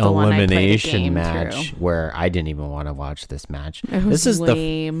this is the elimination one I match through. where I didn't even want to watch this match. It was this is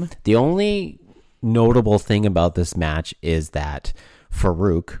lame. the only notable thing about this match is that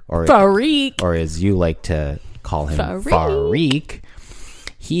Farouk, or as you like to call him, Farouk,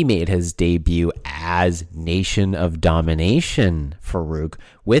 he made his debut as Nation of Domination Farouk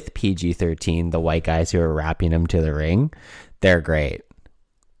with PG-13, the white guys who are wrapping him to the ring. They're great.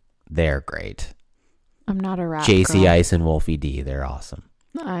 I'm not a rap JC girl. Ice and Wolfie D, they're awesome.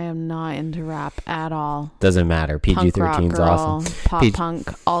 I am not into rap at all. Doesn't matter. PG-13's awesome. Pop punk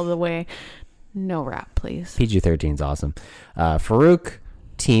all the way. No rap, please. PG-13's awesome. Farouk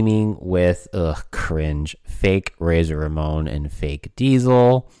teaming with cringe fake Razor Ramon and fake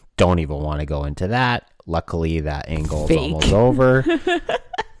Diesel. Don't even want to go into that. Luckily, that angle's almost over.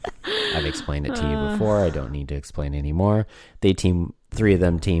 I've explained it to you before. I don't need to explain anymore. Three of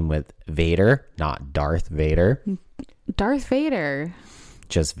them team with Vader, not Darth Vader. Darth Vader.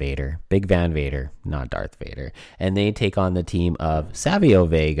 Just Vader. Big Van Vader, not Darth Vader. And they take on the team of Savio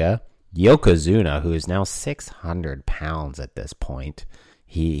Vega, Yokozuna, who is now 600 pounds at this point.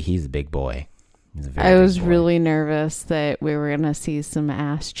 He's a big boy. I was really nervous that we were gonna see some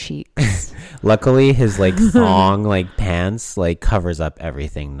ass cheeks. Luckily, his like thong like pants like covers up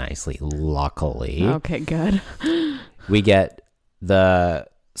everything nicely. Luckily, okay, good. We get the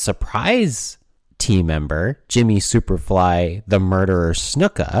surprise team member, Jimmy Superfly, the murderer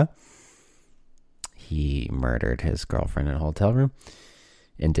Snuka. He murdered his girlfriend in a hotel room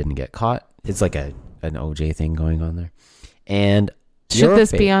and didn't get caught. It's like an OJ thing going on there. And should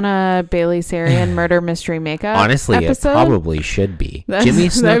this be on a Bailey Sarian murder mystery makeup honestly, episode? It probably should be. Jimmy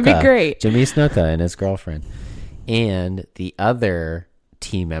Snuka. That would be great. Jimmy Snuka and his girlfriend. And the other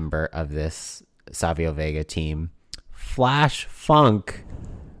team member of this Savio Vega team, Flash Funk,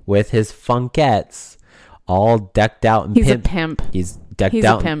 with his funkettes, all decked out in He's pimp. a pimp. He's decked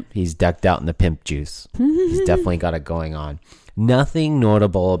out. He's decked out in the pimp juice. He's definitely got it going on. Nothing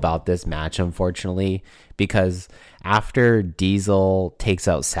notable about this match, unfortunately, because after Diesel takes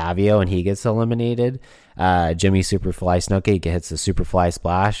out Savio and he gets eliminated, Jimmy Superfly Snuka hits the Superfly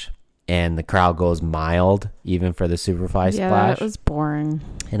Splash, and the crowd goes mild even for the Superfly Splash. Yeah, that was boring.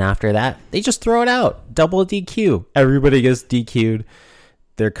 And after that, they just throw it out. Double DQ. Everybody gets DQ'd.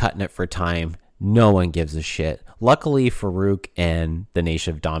 They're cutting it for time. No one gives a shit. Luckily, Farouk and the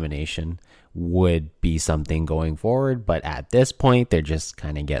Nation of Domination would be something going forward, but at this point, they're just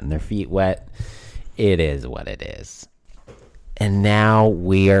kind of getting their feet wet. It is what it is. And now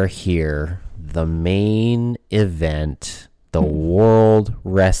we are here. The main event, the World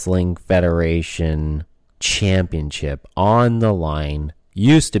Wrestling Federation Championship on the line.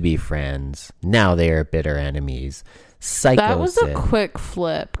 Used to be friends. Now they are bitter enemies. Psycho That was Sid. a quick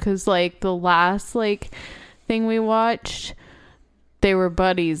flip because, like, the last thing we watched, they were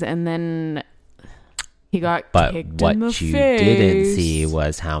buddies, and then he got kicked in the what you face. didn't see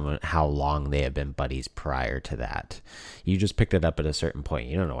was how long they had been buddies prior to that. You just picked it up at a certain point.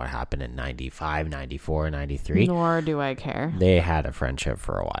 You don't know what happened in 95, 94, 93. Nor do I care. They had a friendship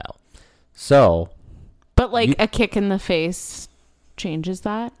for a while. So, But a kick in the face changes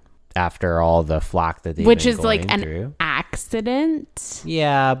that. after all the flack that they've Which been is going an through. accident.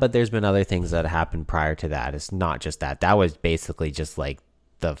 Yeah, but there's been other things that happened prior to that. It's not just that. That was basically just like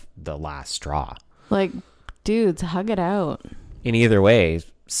the last straw. Dudes, hug it out. In either way,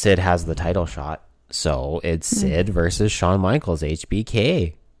 Sid has the title shot. So it's Sid versus Shawn Michaels,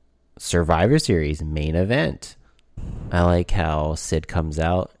 HBK. Survivor Series main event. I like how Sid comes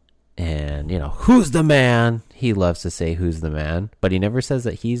out and, who's the man? He loves to say who's the man, but he never says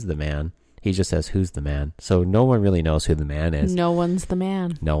that he's the man. He just says who's the man. So no one really knows who the man is. No one's the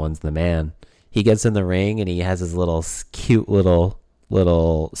man. No one's the man. He gets in the ring and he has his little cute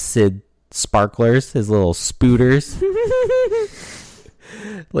little Sid sparklers, his little spooters.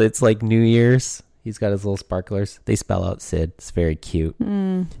 It's like New Year's. He's got his little sparklers. They spell out Sid. It's very cute.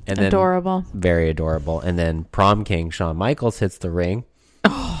 And adorable. Very adorable. And then Prom King Shawn Michaels hits the ring.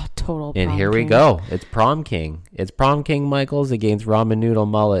 Oh, total And prom here we king. go. It's Prom King. It's Prom King Michaels against Ramen Noodle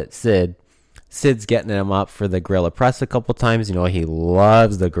Mullet Sid. Sid's getting him up for the gorilla press a couple times. He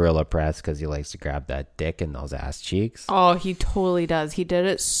loves the gorilla press because he likes to grab that dick in those ass cheeks. Oh, he totally does. He did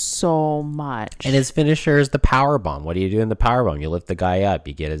it so much. And his finisher is the power bomb. What do you do in the power bomb? You lift the guy up.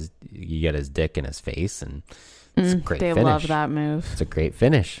 You get his dick in his face, and it's a great they finish. love that move. It's a great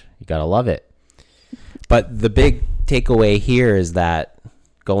finish. You gotta love it. But the big takeaway here is that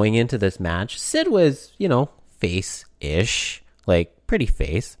going into this match, Sid was, face-ish, like pretty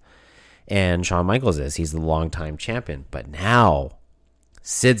face. And Shawn Michaels he's the longtime champion. But now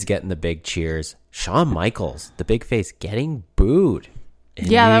Sid's getting the big cheers. Shawn Michaels, the big face, getting booed in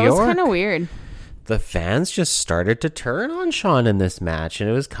New That was York. kind of weird. The fans just started to turn on Shawn in this match, and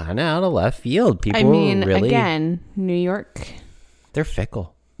it was kind of out of left field. People really, again, New York. they're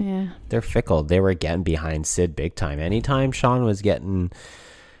fickle. Yeah. They're fickle. They were getting behind Sid big time. Anytime Shawn was getting,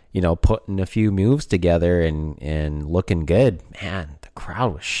 putting a few moves together and looking good, man, the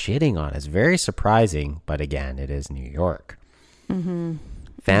crowd was shitting on it. It's very surprising, but again, it is New York.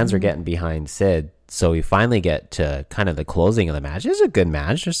 Fans are getting behind Sid, so we finally get to kind of the closing of the match. It's a good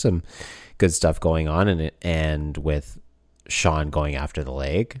match. There's some good stuff going on in it, and with Shawn going after the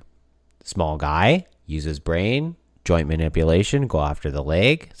leg. Small guy, uses brain, joint manipulation, go after the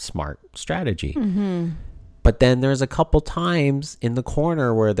leg. Smart strategy. But then there's a couple times in the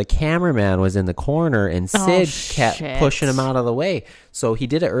corner where the cameraman was in the corner and Sid kept pushing him out of the way. So he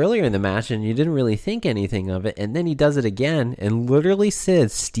did it earlier in the match and you didn't really think anything of it. And then he does it again and literally Sid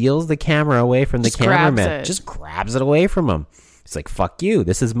steals the camera away from the cameraman. Just grabs it away from him. It's like, fuck you.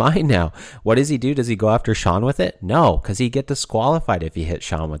 This is mine now. What does he do? Does he go after Shawn with it? No, because he'd get disqualified if he hit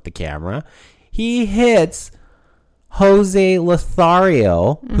Shawn with the camera. He hits Jose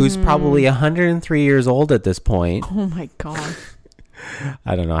Lothario, who's probably 103 years old at this point. Oh my God.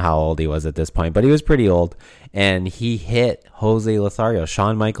 I don't know how old he was at this point, but he was pretty old. And he hit Jose Lothario,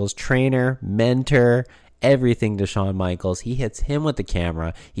 Shawn Michaels' trainer, mentor, everything to Shawn Michaels. He hits him with the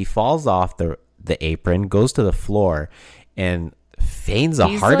camera. He falls off the the apron, goes to the floor, and feigns a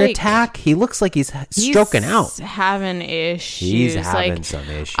heart attack. He looks like he's stroking out. Having issues. He's having some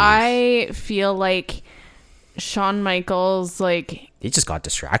issues. I feel like Shawn Michaels, like, he just got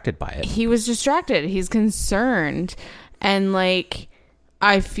distracted by it. He was distracted. He's concerned. And, like,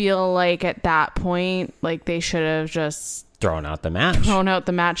 I feel like at that point, like, they should have just thrown out the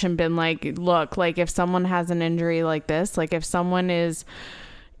match and been like, look, like, if someone has an injury like this, like, if someone is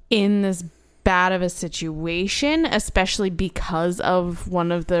in this bad of a situation, especially because of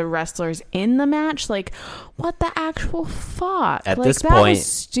one of the wrestlers in the match, like, what the actual fuck? At like, this that point, is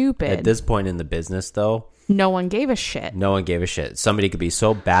stupid. At this point in the business, though, no one gave a shit. Somebody could be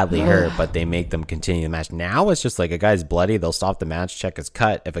so badly hurt, but they make them continue the match. Now it's just like, a guy's bloody, they'll stop the match, check his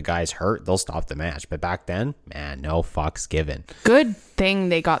cut. If a guy's hurt, they'll stop the match. But back then, man, no fucks given. Good thing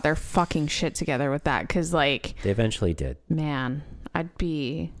they got their fucking shit together with that, because, like, they eventually did. Man,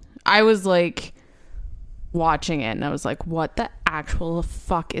 I was like watching it and I was like, what the actual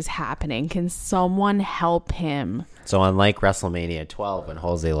fuck is happening? Can someone help him? So unlike WrestleMania 12, when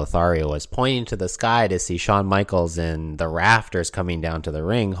Jose Lothario was pointing to the sky to see Shawn Michaels in the rafters coming down to the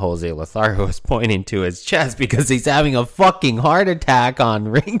ring, Jose Lothario was pointing to his chest because he's having a fucking heart attack on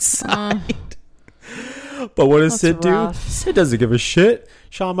ringside. But what does Sid do? Sid doesn't give a shit.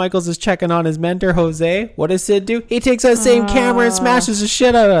 Shawn Michaels is checking on his mentor, Jose. What does Sid do? He takes that same camera and smashes the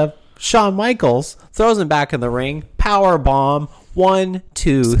shit out of Shawn Michaels, throws him back in the ring, power bomb, 1,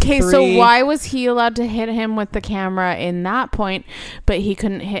 2, 3. Okay, so why was he allowed to hit him with the camera in that point, but he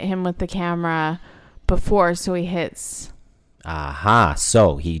couldn't hit him with the camera before, so he hits... Aha,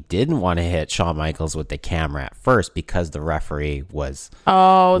 so he didn't want to hit Shawn Michaels with the camera at first because the referee was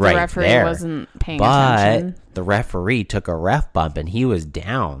the right referee there. Wasn't paying attention. But the referee took a ref bump and he was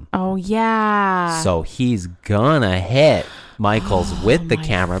down. Oh, yeah. So he's gonna hit Michaels with the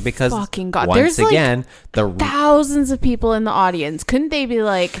camera because fucking God. once There's again, like thousands of people in the audience. Couldn't they be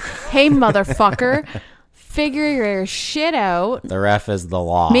like, hey, motherfucker, figure your shit out? The ref is the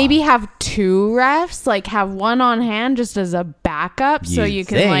law. Maybe have 2 refs, like have one on hand just as a backup, so you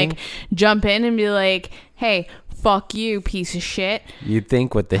can like jump in and be like, hey, fuck you, piece of shit. You'd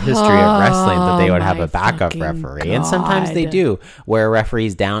think with the history of wrestling that they would have a backup referee. God. And sometimes they do, where a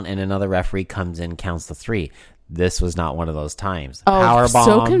referee's down and another referee comes in, counts the 3. This was not one of those times. Powerbomb.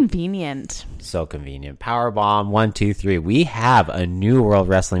 So convenient. So convenient. Powerbomb, 1, 2, 3. We have a new World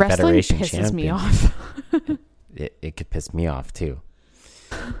Wrestling Federation champion. Pisses me off. It could piss me off too.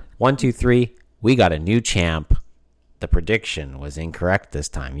 1, 2, 3. We got a new champ. The prediction was incorrect this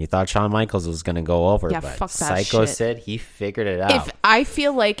time. You thought Shawn Michaels was going to go over, but fuck that Psycho shit. Sid, he figured it out. I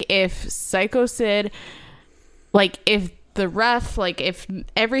feel like if Psycho Sid, like if the ref, like if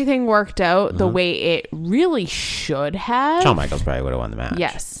everything worked out the way it really should have, Shawn Michaels probably would have won the match.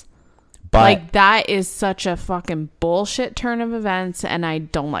 Yes. But like that is such a fucking bullshit turn of events, and I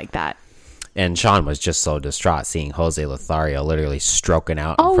don't like that. And Shawn was just so distraught seeing Jose Lothario literally stroking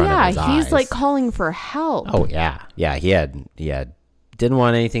out in front of his eyes. He's like calling for help. Oh yeah. Yeah, he had didn't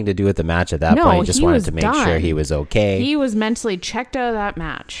want anything to do with the match at that point. He just wanted to make sure he was okay. He was mentally checked out of that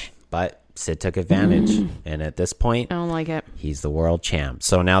match. But Sid took advantage, and at this point, I don't like it. He's the world champ.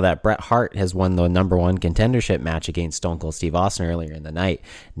 So now that Bret Hart has won the number 1 contendership match against Stone Cold Steve Austin earlier in the night,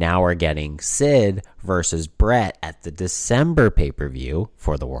 now we're getting Sid versus Bret at the December pay-per-view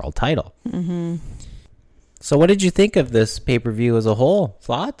for the world title. Mm-hmm. So what did you think of this pay-per-view as a whole?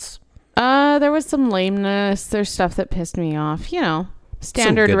 Thoughts? There was some lameness. There's stuff that pissed me off. You know,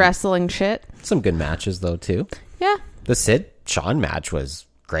 standard wrestling shit. Some good matches, though, too. Yeah. The Sid-Shawn match was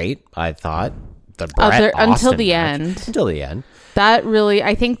great, I thought. The Bret until the match, end. Until the end. That really,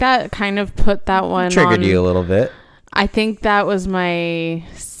 I think that kind of put that one Triggered you a little bit. I think that was my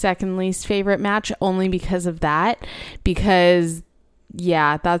second least favorite match, only because of that. Because,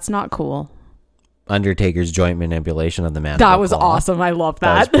 yeah, that's not cool. Undertaker's joint manipulation of the man. That was awesome. I love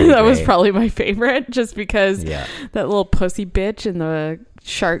that. That was probably my favorite, just because that little pussy bitch in the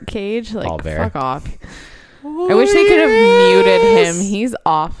shark cage. Like, fuck off. I wish they could have muted him. He's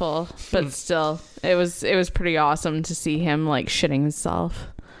awful, but still, it was pretty awesome to see him like shitting himself.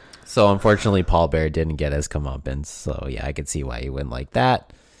 So unfortunately, Paul Bearer didn't get his comeuppance. So yeah, I could see why he wouldn't like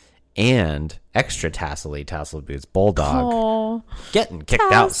that. And extra tassel boots Bulldog getting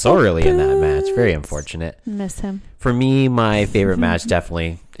kicked out so early in that match. Very unfortunate. Miss him. For me, my favorite match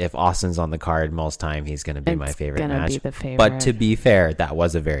definitely. If Austin's on the card most time, he's going to be my favorite match. Be the favorite. But to be fair, that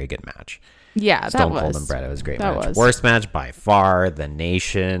was a very good match. Yeah, Stone Cold and Bret, it was a great match. Worst match by far, The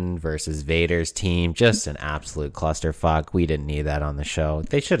Nation versus Vader's team. Just an absolute clusterfuck. We didn't need that on the show.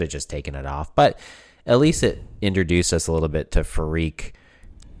 They should have just taken it off. But at least it introduced us a little bit to Farouk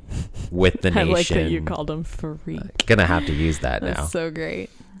with the I nation. like that you called him freak. Gonna have to use that now. That's so great.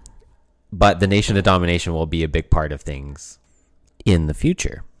 But the Nation of Domination will be a big part of things in the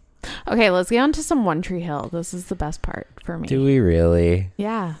future. Okay, let's get on to some One Tree Hill. This is the best part for me. Do we really?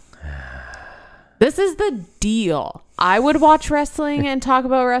 Yeah. This is the deal. I would watch wrestling and talk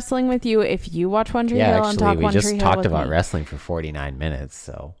about wrestling with you if you watch One Tree Hill and talk One Tree Hill with me. We just talked about wrestling for 49 minutes,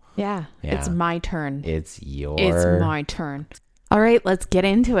 so. Yeah, it's my turn. It's my turn. All right, let's get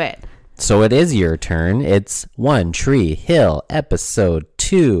into it. So it is your turn. It's One Tree Hill, episode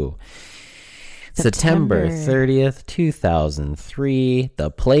 2. September 30th, 2003. The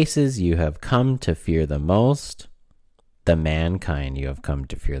places you have come to fear the most. The mankind you have come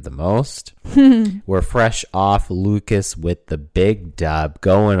to fear the most. We're fresh off Lucas with the big dub,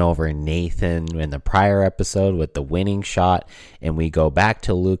 going over Nathan in the prior episode with the winning shot, and we go back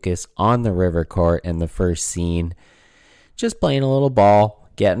to Lucas on the river court in the first scene, just playing a little ball,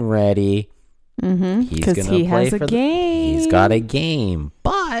 getting ready. Because he has a game. He's got a game,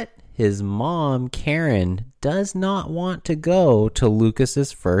 but his mom, Karen, does not want to go to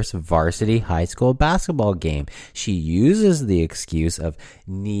Lucas's first varsity high school basketball game. She uses the excuse of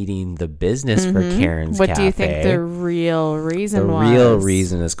needing the business for Karen's What Cafe. do you think the real reason was? The real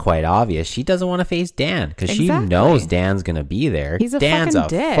reason is quite obvious. She doesn't want to face Dan because she knows Dan's going to be there. He's Dan's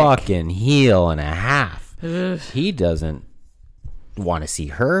fucking dick. Fucking heel and a half. He doesn't want to see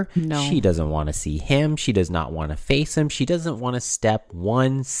her. No. She doesn't want to see him. She does not want to face him. She doesn't want to step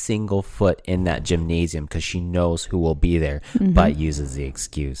one single foot in that gymnasium because she knows who will be there, but uses the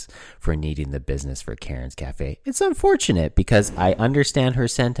excuse for needing the business for Karen's Cafe. It's unfortunate because I understand her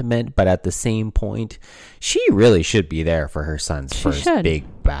sentiment, but at the same point, she really should be there for her son's first big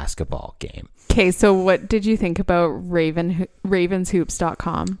basketball game. Okay, so what did you think about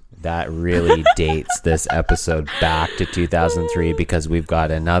Ravenshoops.com? That really dates this episode back to 2003 because we've got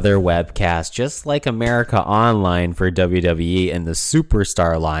another webcast just like America Online for WWE and the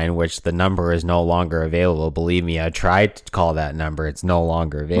Superstar line, which the number is no longer available. Believe me, I tried to call that number. It's no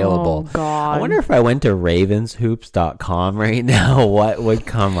longer available. Oh, God. I wonder if I went to ravenshoops.com right now, what would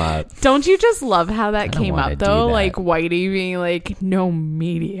come up? Don't you just love how that came up, though? That. Like Whitey being like, no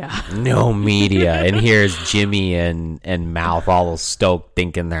media. No media. And here's Jimmy and Mouth all stoked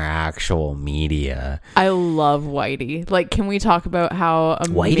thinking they're actual media. I love Whitey. Like, can we talk about how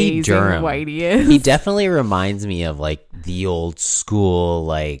amazing Whitey is? He definitely reminds me of like the old school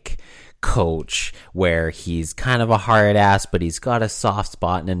like coach where he's kind of a hard ass, but he's got a soft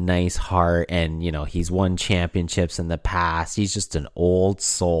spot and a nice heart, and you know, he's won championships in the past. He's just an old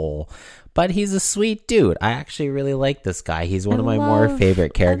soul, but he's a sweet dude. I actually really like this guy. He's one of my more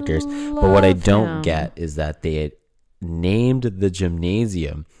favorite characters. But what I don't get is that they had named the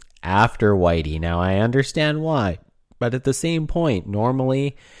gymnasium after Whitey. Now I understand why, but at the same point,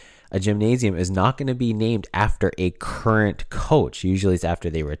 normally a gymnasium is not going to be named after a current coach. Usually it's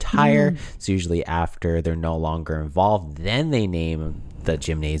after they retire. It's usually after they're no longer involved. Then they name the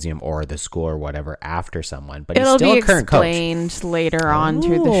gymnasium or the school or whatever after someone. But it'll he's still be a current coach. Explained later on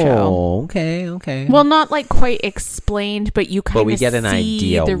through the show. Okay. Well, not like quite explained, but you kind of get an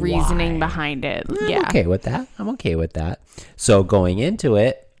idea the reasoning why. behind it. I'm okay with that. So going into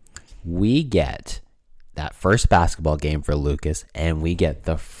it, we get that first basketball game for Lucas, and we get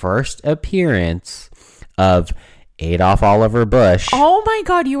the first appearance of Adolph Oliver Bush. Oh my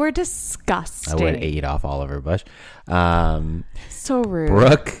God, you were disgusting. I went Adolph Oliver Bush. So rude.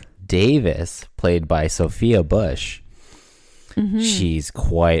 Brooke Davis, played by Sophia Bush. She's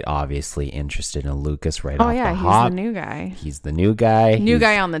quite obviously interested in Lucas right off the hop. He's the new guy. He's the new guy. New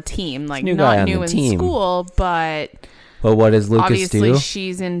guy on the team. Like, new not guy on new the in team. school, but what does Lucas obviously do?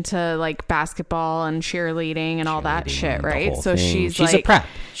 she's into like basketball and cheerleading and all that shit, and the right? whole So thing. she's a like prep.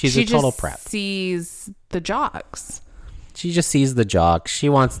 She's she a total just prep. sees the jocks. She just sees the jock. She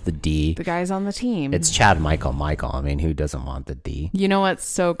wants the D. The guys on the team. It's Chad Michael. I mean, who doesn't want the D? You know what's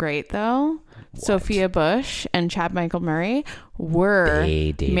so great though? Sophia Bush and Chad Michael Murray were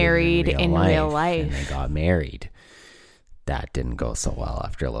married in real life. And they got married. That didn't go so well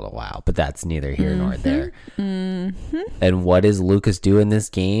after a little while, but that's neither here nor there. And what does Lucas do in this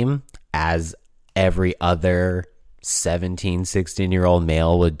game? As every other 17, 16-year-old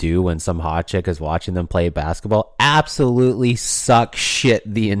male would do when some hot chick is watching them play basketball, absolutely suck shit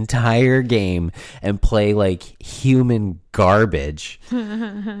the entire game and play like human garbage.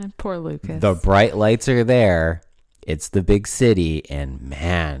 Poor Lucas. The bright lights are there. It's the big city, and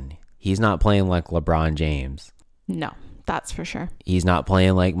man, he's not playing like LeBron James. No, that's for sure. He's not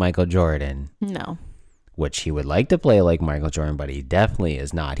playing like Michael Jordan. No. Which he would like to play like Michael Jordan, but he definitely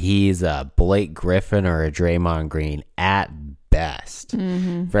is not. He's a Blake Griffin or a Draymond Green at best.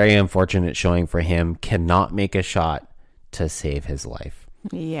 Very unfortunate showing for him. Cannot make a shot to save his life.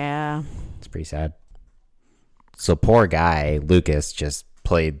 Yeah. It's pretty sad. So poor guy, Lucas, just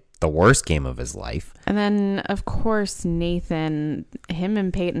played the worst game of his life. And then, of course, Nathan, him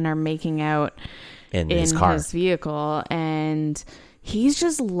and Peyton are making out In his car. his vehicle, and he's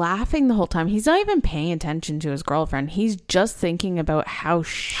just laughing the whole time. He's not even paying attention to his girlfriend. He's just thinking about how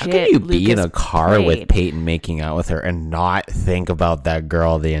shit How can you be in a Lucas car played. with Peyton making out with her and not think about that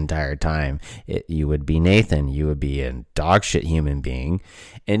girl the entire time? You would be Nathan. You would be a dog shit human being,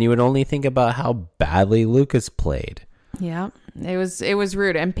 and you would only think about how badly Lucas played. Yeah, it was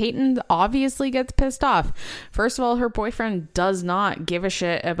rude. And Peyton obviously gets pissed off. First of all, her boyfriend does not give a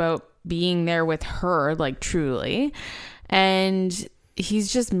shit about being there with her, like, truly. And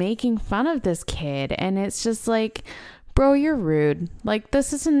he's just making fun of this kid. And it's just like, bro, you're rude. Like,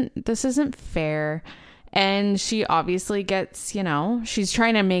 this isn't fair. And she obviously gets, she's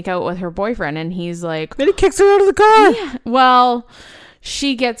trying to make out with her boyfriend. And he's like, Then he kicks her out of the car. yeah, well,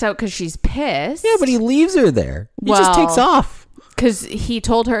 she gets out because she's pissed. Yeah, but he leaves her there. He just Well, takes off. Because he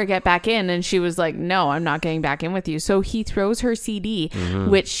told her to get back in, and she was like, no, I'm not getting back in with you. So he throws her CD,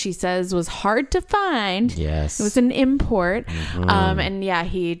 which she says was hard to find. Yes. It was an import. And yeah,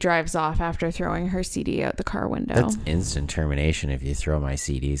 he drives off after throwing her CD out the car window. That's instant termination if you throw my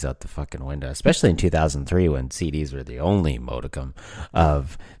CDs out the fucking window, especially in 2003 when CDs were the only modicum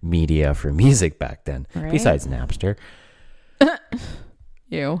of media for music back then, Right. besides Napster.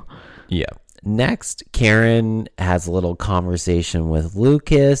 You. Yeah. Next, Karen has a little conversation with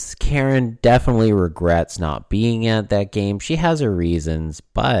Lucas. Karen definitely regrets not being at that game. She has her reasons,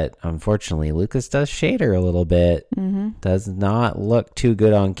 but unfortunately, Lucas does shade her a little bit. Does not look too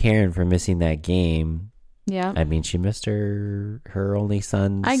good on Karen for missing that game. Yeah. I mean, she missed her only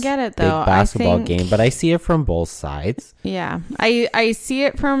son's I get it, big though. basketball I think- game, but I see it from both sides. Yeah. I see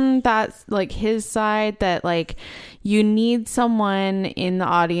it from that, like, his side, that, like, you need someone in the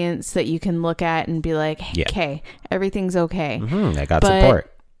audience that you can look at and be like, Yeah. okay, everything's okay. I got But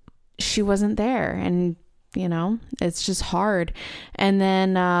support. she wasn't there, and it's just hard. And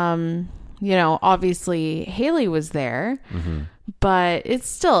then obviously Haley was there, but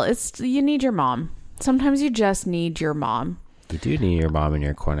it's you need your mom. Sometimes you just need your mom. You do need your mom in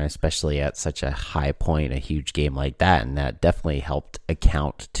your corner, especially at such a high point, a huge game like that, and that definitely helped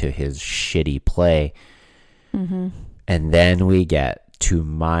account to his shitty play. And then we get to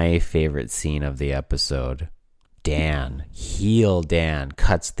my favorite scene of the episode. Heel Dan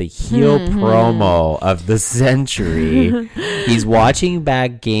cuts the heel promo of the century. He's watching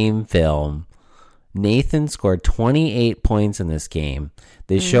back game film. Nathan scored 28 points in this game.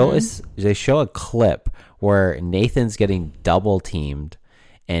 They show a clip where Nathan's getting double teamed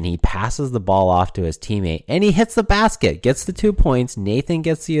and he passes the ball off to his teammate and he hits the basket, gets the 2 points. Nathan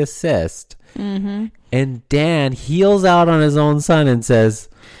gets the assist. And Dan heels out on his own son and says,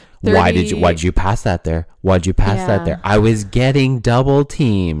 why'd you pass that there? Why'd you pass that there? I was getting double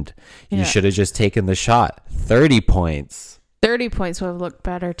teamed. You should have just taken the shot. 30 points. 30 points would have looked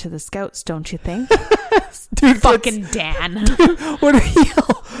better to the scouts, don't you think? Dude, Fucking Dan. what a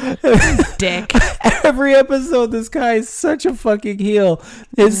heel. Dick. Every episode, this guy is such a fucking heel.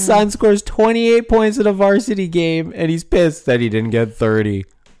 His son scores 28 points in a varsity game, and he's pissed that he didn't get 30.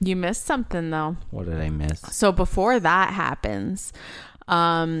 You missed something, though. What did I miss? So before that happens,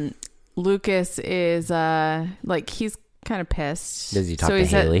 Lucas is he's kind of pissed. Does he talk so to he's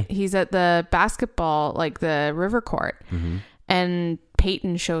Haley? He's at the basketball, like the river court, and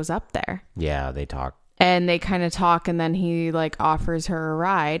Peyton shows up there. Yeah, they talk. And they kind of talk, and then he like offers her a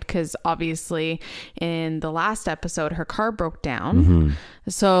ride because obviously in the last episode her car broke down,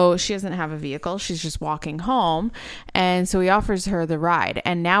 so she doesn't have a vehicle. She's just walking home, and so he offers her the ride.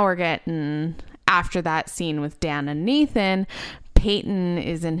 And now we're getting, after that scene with Dan and Nathan, Peyton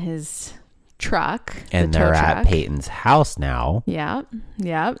is in his truck, And the tow they're at truck. Peyton's house now. Yeah.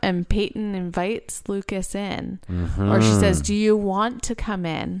 And Peyton invites Lucas in, or she says, "Do you want to come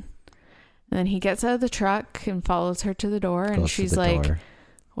in?" And then he gets out of the truck and follows her to the door. And Goes to she's the like, door.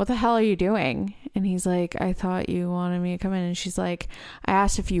 "What the hell are you doing?" And he's like, "I thought you wanted me to come in." And she's like, "I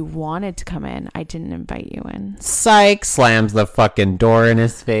asked if you wanted to come in. I didn't invite you in." Psych, slams the fucking door in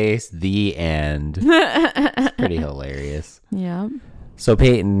his face. The end. It's pretty hilarious. Yeah. So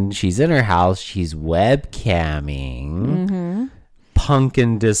Peyton, she's in her house. She's webcamming. Punk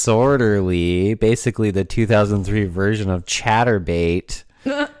and disorderly. Basically the 2003 version of Chatterbait.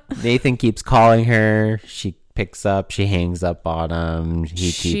 Nathan keeps calling her. She picks up. She hangs up on him.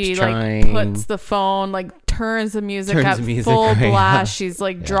 He keeps trying. Like puts the phone, like turns the music Turns up the music full right blast. up. She's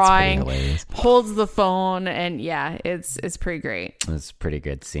like Yeah, drawing, it's pretty hilarious. holds the phone, and yeah, it's pretty great. It's a pretty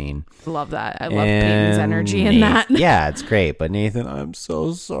good scene. Love that. I love Peyton's energy in that. Yeah, it's great. But Nathan, I'm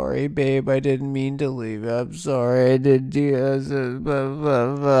so sorry, babe. I didn't mean to leave. I'm sorry. I didn't do this. Blah,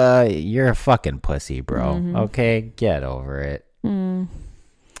 blah, blah. You're a fucking pussy, bro. Mm-hmm. Okay, get over it.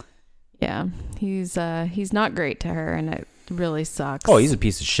 Yeah, he's not great to her, and it really sucks. Oh, he's a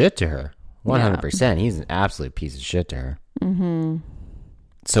piece of shit to her. 100%. He's an absolute piece of shit to her. Mm-hmm.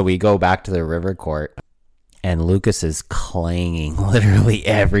 So we go back to the river court, and Lucas is clanging literally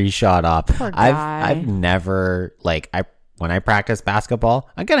every shot off. Poor guy. I've never, when I practice basketball,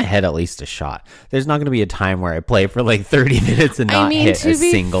 I'm going to hit at least a shot. There's not going to be a time where I play for like 30 minutes and not hit a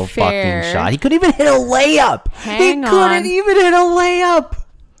single fucking shot. He couldn't even hit a layup. Hang he on. couldn't even hit a layup.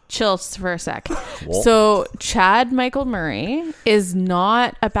 Chill for a sec. So Chad Michael Murray is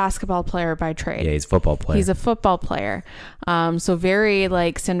not a basketball player by trade. Yeah, he's a football player. He's a football player. So very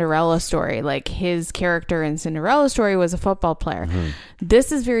like Cinderella story. Like his character in Cinderella story was a football player. Mm-hmm.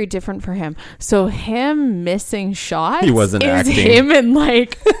 This is very different for him. So him missing shots He wasn't is acting. him in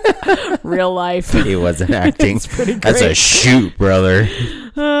like real life. He wasn't acting. It's pretty That's a great. shoot, brother.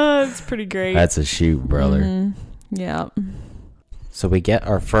 It's pretty great. That's a shoot, brother. Yeah. So we get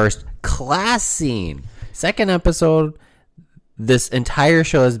our first class scene. Second episode, this entire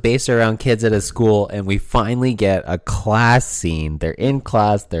show is based around kids at a school, and we finally get a class scene. They're in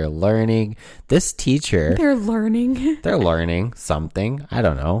class, they're learning. This teacher, They're learning. they're learning something. I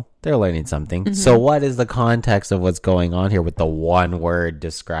don't know. They're learning something. So what is the context of what's going on here with the one word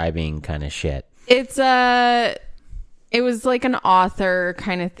describing kind of shit? It was like an author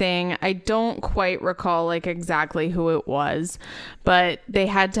kind of thing. I don't quite recall like exactly who it was, but they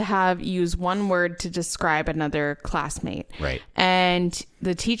had to use one word to describe another classmate. Right. And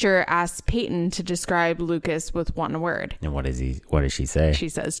the teacher asked Peyton to describe Lucas with one word. And what does she say? She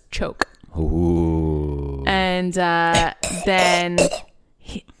says choke. Ooh. And then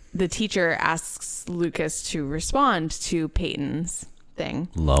the teacher asks Lucas to respond to Peyton's thing.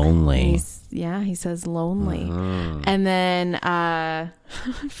 Lonely. He says lonely. And then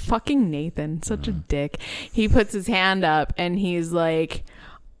fucking Nathan, such a dick. He puts his hand up and he's like,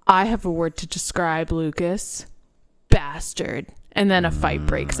 I have a word to describe Lucas. Bastard. And then a fight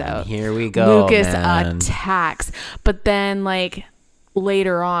breaks out. Here we go. Lucas man. attacks. But then like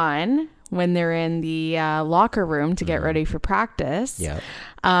later on, when they're in the locker room to get ready for practice, Yep.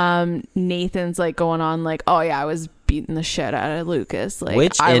 Nathan's like going on like, oh yeah, I was beating the shit out of Lucas, like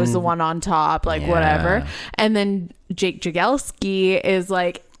Which I was the one on top, like whatever. Yeah. And then Jake Jagelski is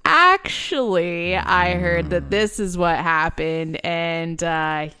like, actually I heard that this is what happened, and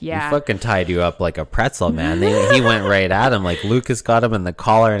He fucking tied you up like a pretzel, man. He went right at him. Like Lucas got him in the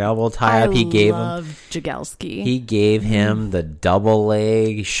collar and elbow tie up. He gave him the double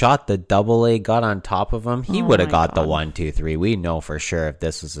leg. He shot the double leg, got on top of him. He would have got the 1, 2, 3. We know for sure if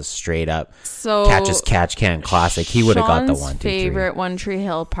this was a straight up catch as catch can classic, he would have got the 1, 2, 3. Favorite One Tree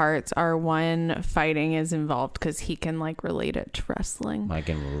Hill parts are when fighting is involved, because he can like relate it to wrestling. I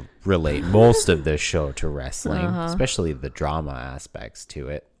can relate most of the show to wrestling, especially the drama aspects to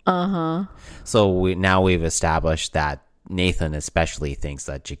it. So we've established that Nathan especially thinks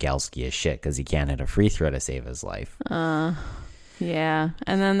that Jagelski is shit because he can't hit a free throw to save his life. Yeah.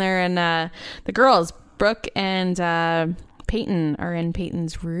 And then they're in the girls, Brooke and Peyton are in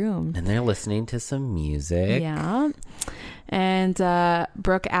Peyton's room. And they're listening to some music. Yeah. And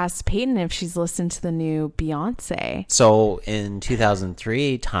Brooke asks Peyton if she's listened to the new Beyonce. So in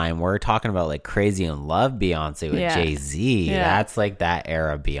 2003 time, we're talking about like Crazy in Love Beyonce with Jay-Z. Yeah. That's like that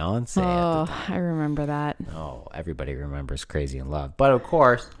era Beyonce. Oh, I remember that. Oh, everybody remembers Crazy in Love. But of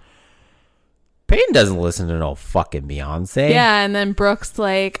course, Peyton doesn't listen to no fucking Beyonce. Yeah, and then Brooke's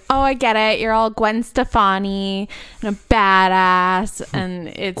like, oh, I get it. You're all Gwen Stefani and a badass. And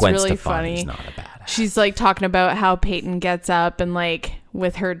it's Gwen really Stefani's funny. not a badass. She's like talking about how Peyton gets up and like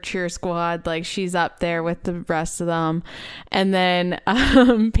with her cheer squad, like she's up there with the rest of them. And then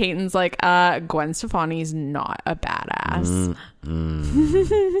Peyton's like, Gwen Stefani's not a badass.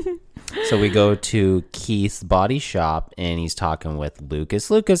 So we go to Keith's body shop and he's talking with Lucas.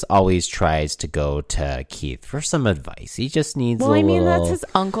 Lucas always tries to go to Keith for some advice. He just needs That's his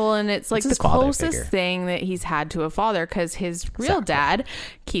uncle, and it's like the his father closest figure. thing that he's had to a father, because his real dad,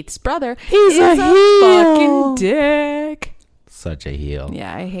 Keith's brother, He's is a heel. fucking dick. such a heel.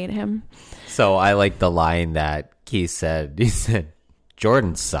 Yeah, I hate him. So I like the line that Keith said. He said,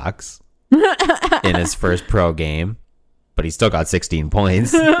 Jordan sucks in his first pro game, but he's still got 16 points.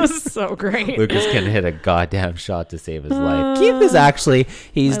 So great. Lucas can hit a goddamn shot to save his life. Keith is actually,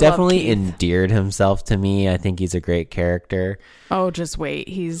 he's definitely endeared himself to me. I think he's a great character. Oh, just wait.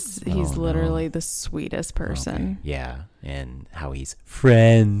 He's literally the sweetest person. Okay. Yeah. And how he's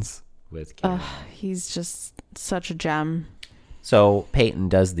friends with Karen. He's just such a gem. So Peyton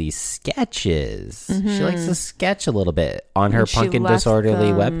does these sketches. She likes to sketch a little bit on her punk and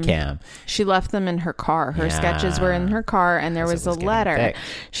disorderly webcam. She left them in her car. Her sketches were in her car, and there was a letter. Thick.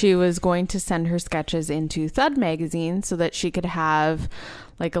 She was going to send her sketches into Thud magazine so that she could have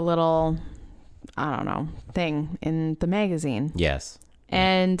like a little, I don't know, thing in the magazine. Yes.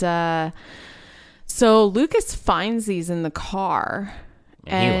 And so Lucas finds these in the car.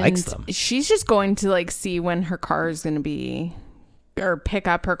 And he likes them. She's just going to like see when her car is going to be, or pick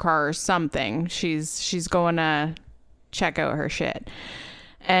up her car or something. She's going to check out her shit.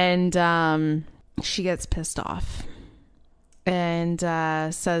 And she gets pissed off and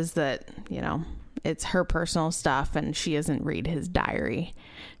says that, you know, it's her personal stuff and she doesn't read his diary.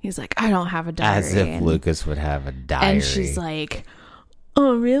 He's like, I don't have a diary. As if Lucas would have a diary. And she's like,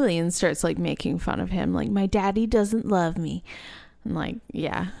 oh, really? And starts like making fun of him. Like, my daddy doesn't love me. I'm like,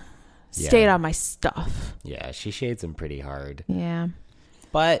 yeah. Stayed on my stuff. Yeah, she shades him pretty hard. Yeah.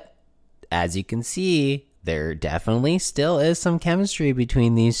 But as you can see, there definitely still is some chemistry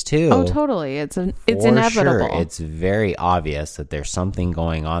between these two. Oh, totally. It's inevitable. Sure. It's very obvious that there's something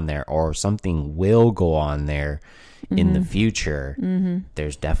going on there, or something will go on there in the future.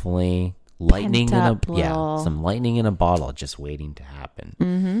 There's definitely lightning some lightning in a bottle just waiting to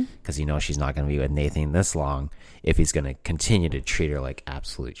happen. Because you know she's not going to be with Nathan this long if he's going to continue to treat her like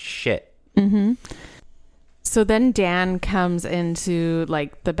absolute shit. So then Dan comes into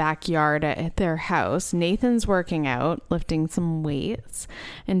like the backyard at their house. Nathan's working out, lifting some weights,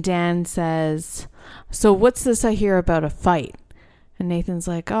 and Dan says, so what's this I hear about a fight? And Nathan's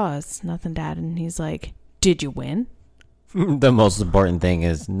like, oh, it's nothing, Dad. And he's like, did you win? The most important thing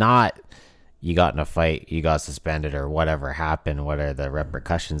is not you got in a fight, you got suspended, or whatever happened, what are the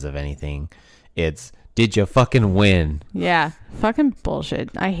repercussions of anything. It's, did you fucking win? Yeah, fucking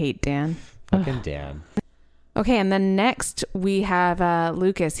bullshit. I hate Dan. Fucking Dan. Okay, and then next we have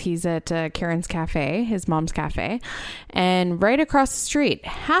Lucas. He's at Karen's cafe, his mom's cafe, and right across the street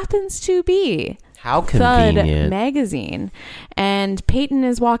happens to be how convenient. Thud magazine. And Peyton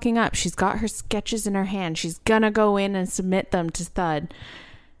is walking up. She's got her sketches in her hand. She's gonna go in and submit them to Thud.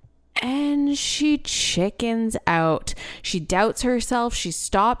 And she chickens out. She doubts herself. She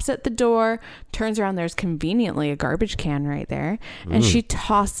stops at the door, turns around. There's conveniently a garbage can right there. And she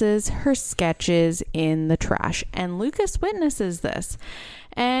tosses her sketches in the trash. And Lucas witnesses this.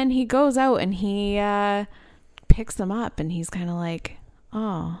 And he goes out and he picks them up. And he's kind of like,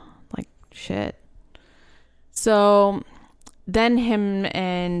 oh, like, shit. So then him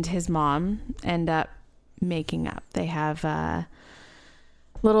and his mom end up making up. They have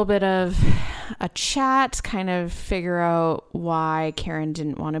little bit of a chat, kind of figure out why Karen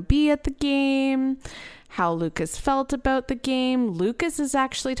didn't want to be at the game, how Lucas felt about the game. Lucas is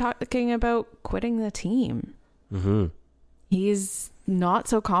actually talking about quitting the team. He's not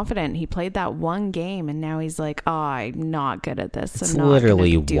so confident. He played that one game and now he's like, oh, I'm not good at this. It's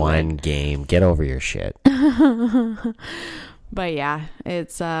literally one game. Get over your shit. But yeah,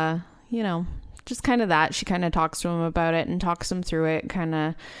 it's you know, just kind of that. She kind of talks to him about it and talks him through it, kind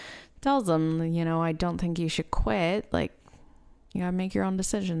of tells him, you know, I don't think you should quit. Like, you gotta make your own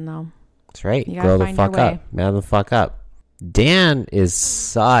decision though. That's right. Grow the fuck up. Man the fuck up. Dan is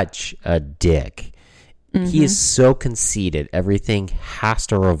such a dick. He is so conceited. Everything has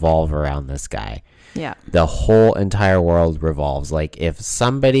to revolve around this guy. Yeah. The whole entire world revolves. Like, if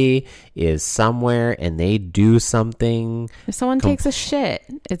somebody is somewhere and they do something, if someone takes a shit,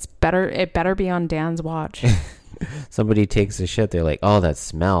 it better be on Dan's watch. Somebody takes a shit, they're like, oh, that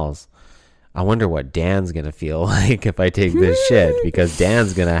smells. I wonder what Dan's gonna feel like if I take this shit, because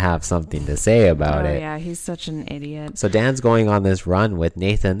Dan's gonna have something to say about it. Yeah, he's such an idiot. So Dan's going on this run with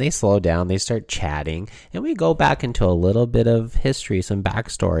Nathan. They slow down, they start chatting, and we go back into a little bit of history, some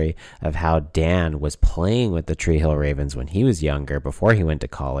backstory of how Dan was playing with the Tree Hill Ravens when he was younger, before he went to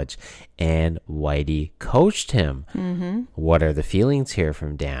college, and Whitey coached him. What are the feelings here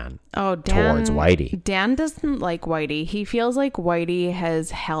from Dan? Oh, Dan, towards Whitey. Dan doesn't like Whitey. He feels like Whitey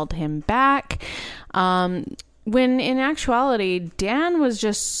has held him back. When in actuality, Dan was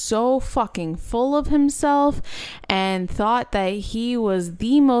just so fucking full of himself and thought that he was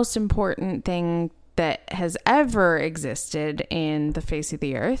the most important thing that has ever existed in the face of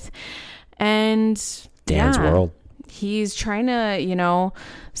the earth. And Dan's world. he's trying to,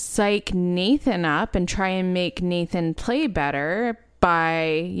 psych Nathan up and try and make Nathan play better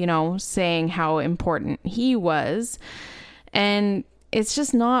by, saying how important he was. And it's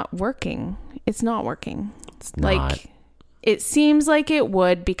just not working. It's not working. It's not. Like, it seems like it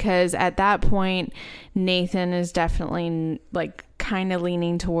would, because at that point, Nathan is definitely like kind of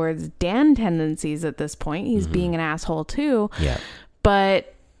leaning towards Dan tendencies at this point. He's being an asshole too. Yeah.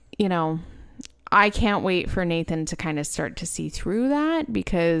 But, I can't wait for Nathan to kind of start to see through that,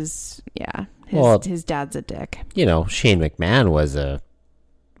 because, his dad's a dick. Shane McMahon was a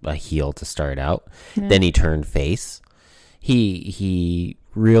heel to start out. Yeah. Then he turned face. He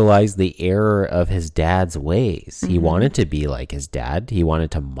realized the error of his dad's ways. He wanted to be like his dad. He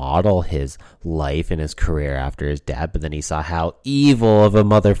wanted to model his life and his career after his dad, but then he saw how evil of a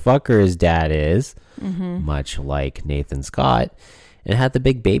motherfucker his dad is, much like Nathan Scott, and had the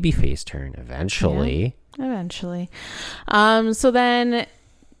big baby face turn eventually. Yeah, eventually. So then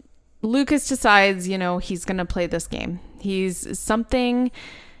Lucas decides, he's going to play this game. He's something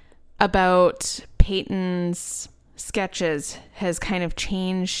about Peyton's sketches has kind of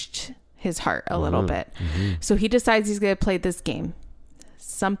changed his heart a little bit. So he decides he's going to play this game.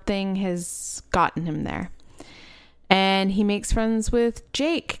 Something has gotten him there. And he makes friends with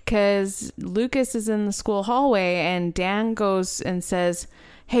Jake, because Lucas is in the school hallway and Dan goes and says,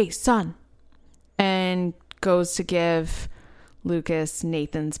 "Hey, son," and goes to give Lucas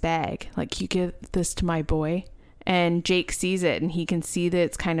Nathan's bag. Like, "You give this to my boy." And Jake sees it and he can see that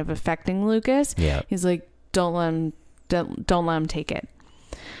it's kind of affecting Lucas. Yeah. He's like, don't let him take it.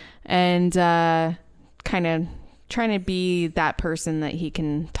 And kind of trying to be that person that he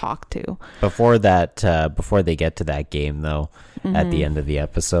can talk to. Before they get to that game though, at the end of the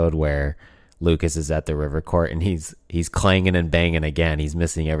episode where Lucas is at the river court and he's clanging and banging again, he's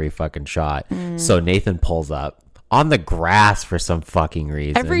missing every fucking shot. So Nathan pulls up on the grass for some fucking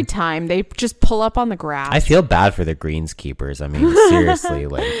reason. Every time they just pull up on the grass. I feel bad for the greenskeepers. I mean, seriously,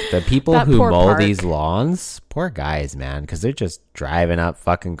 like the people who mow these lawns, poor guys, man, because they're just driving up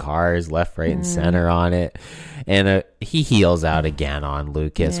fucking cars left, right, and center on it. And he heels out again on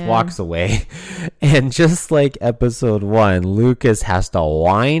Lucas, walks away. And just like episode 1, Lucas has to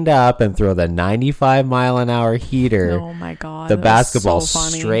wind up and throw the 95-mile-an-hour heater. Oh my God. The basketball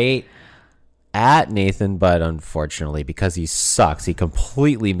straight at Nathan, but unfortunately, because he sucks, he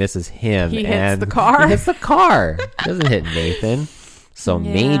completely misses him. He hits the car. He hits the car. Doesn't hit Nathan. So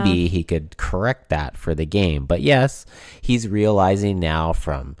maybe he could correct that for the game. But yes, he's realizing now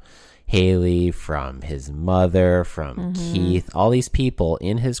from Haley, from his mother, from Keith, all these people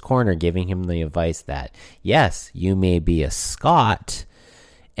in his corner giving him the advice that, yes, you may be a Scott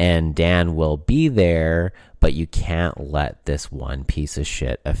and Dan will be there, but you can't let this one piece of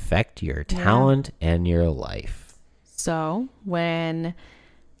shit affect your talent and your life. So when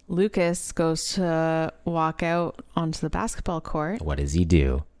Lucas goes to walk out onto the basketball court, what does he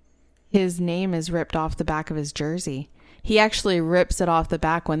do? His name is ripped off the back of his jersey. He actually rips it off the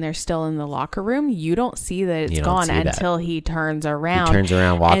back when they're still in the locker room. You don't see that it's gone until he turns around. He turns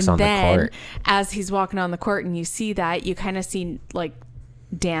around, walks on the court. As he's walking on the court and you see that, you kind of see like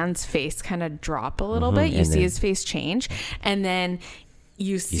Dan's face kind of drop a little bit. You see his face change, and then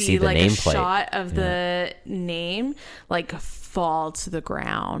you see like a shot of the name like fall to the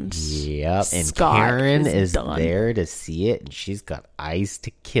ground. Yep. And Scott Karen is there to see it, and she's got eyes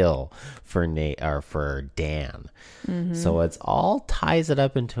to kill for Dan. So it's all ties it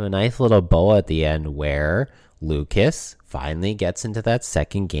up into a nice little bow at the end where Lucas finally gets into that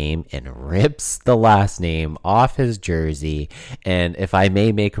second game and rips the last name off his jersey. And if I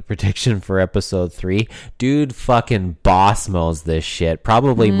may make a prediction for episode 3, dude fucking boss modes this shit.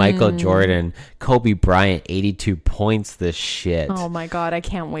 Probably Michael Jordan, Kobe Bryant, 82 points this shit. Oh my God, I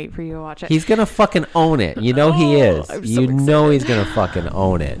can't wait for you to watch it. He's gonna fucking own it. You know he is. You know he's gonna fucking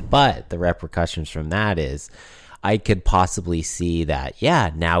own it. But the repercussions from that is I could possibly see that,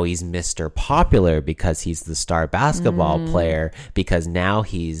 now he's Mr. Popular because he's the star basketball player, because now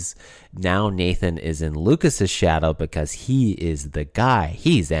Nathan is in Lucas's shadow because he is the guy.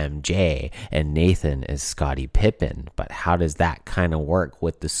 He's MJ and Nathan is Scottie Pippen. But how does that kind of work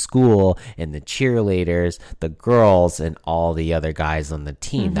with the school and the cheerleaders, the girls, and all the other guys on the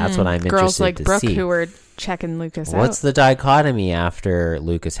team? That's what I'm girls interested like to Brooke see. who were checking Lucas out. What's the dichotomy after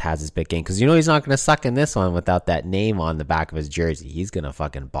Lucas has his big game? Because he's not going to suck in this one without that name on the back of his jersey. He's going to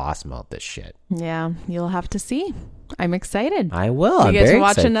fucking boss melt this shit. Yeah, you'll have to see. I'm excited. I will. We I'm get very to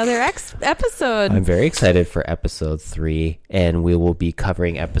watch excited. another episode. I'm very excited for episode 3, and we will be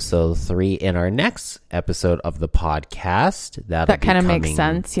covering episode 3 in our next episode of the podcast. That kind of makes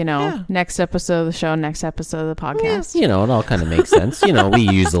sense, Next episode of the show, next episode of the podcast. Yeah, it all kind of makes sense. We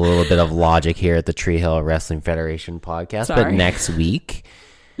use a little bit of logic here at the Tree Hill Wrestling Federation podcast. Sorry. But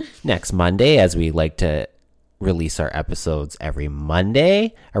next Monday, as we like to release our episodes every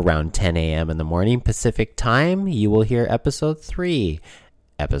Monday around 10 a.m. in the morning Pacific time, you will hear episode 3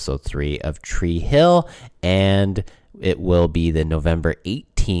 of Tree Hill, and it will be the November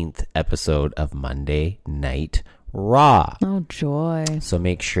 18th episode of Monday Night Raw. Oh, joy. So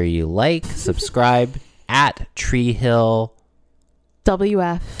make sure you subscribe at Tree Hill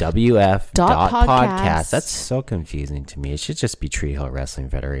WF.podcast. That's so confusing to me. It should just be Tree Hill Wrestling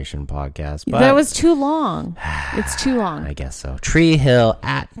Federation podcast. But that was too long. It's too long. I guess so. Tree Hill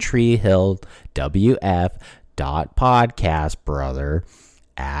at Tree Hill WF.podcast, brother,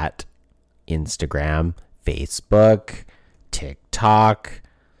 at Instagram, Facebook, TikTok,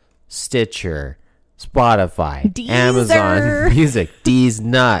 Stitcher, Spotify, Deezer. Amazon Music, D's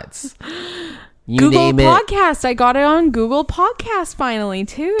nuts. You Google name it. Podcast. I got it on Google Podcast finally,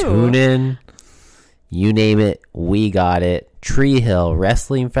 too. Tune in. You name it. We got it. Tree Hill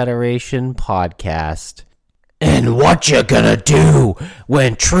Wrestling Federation podcast. And what you gonna do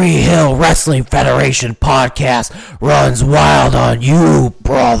when Tree Hill Wrestling Federation podcast runs wild on you,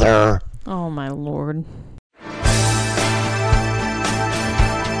 brother? Oh, my Lord.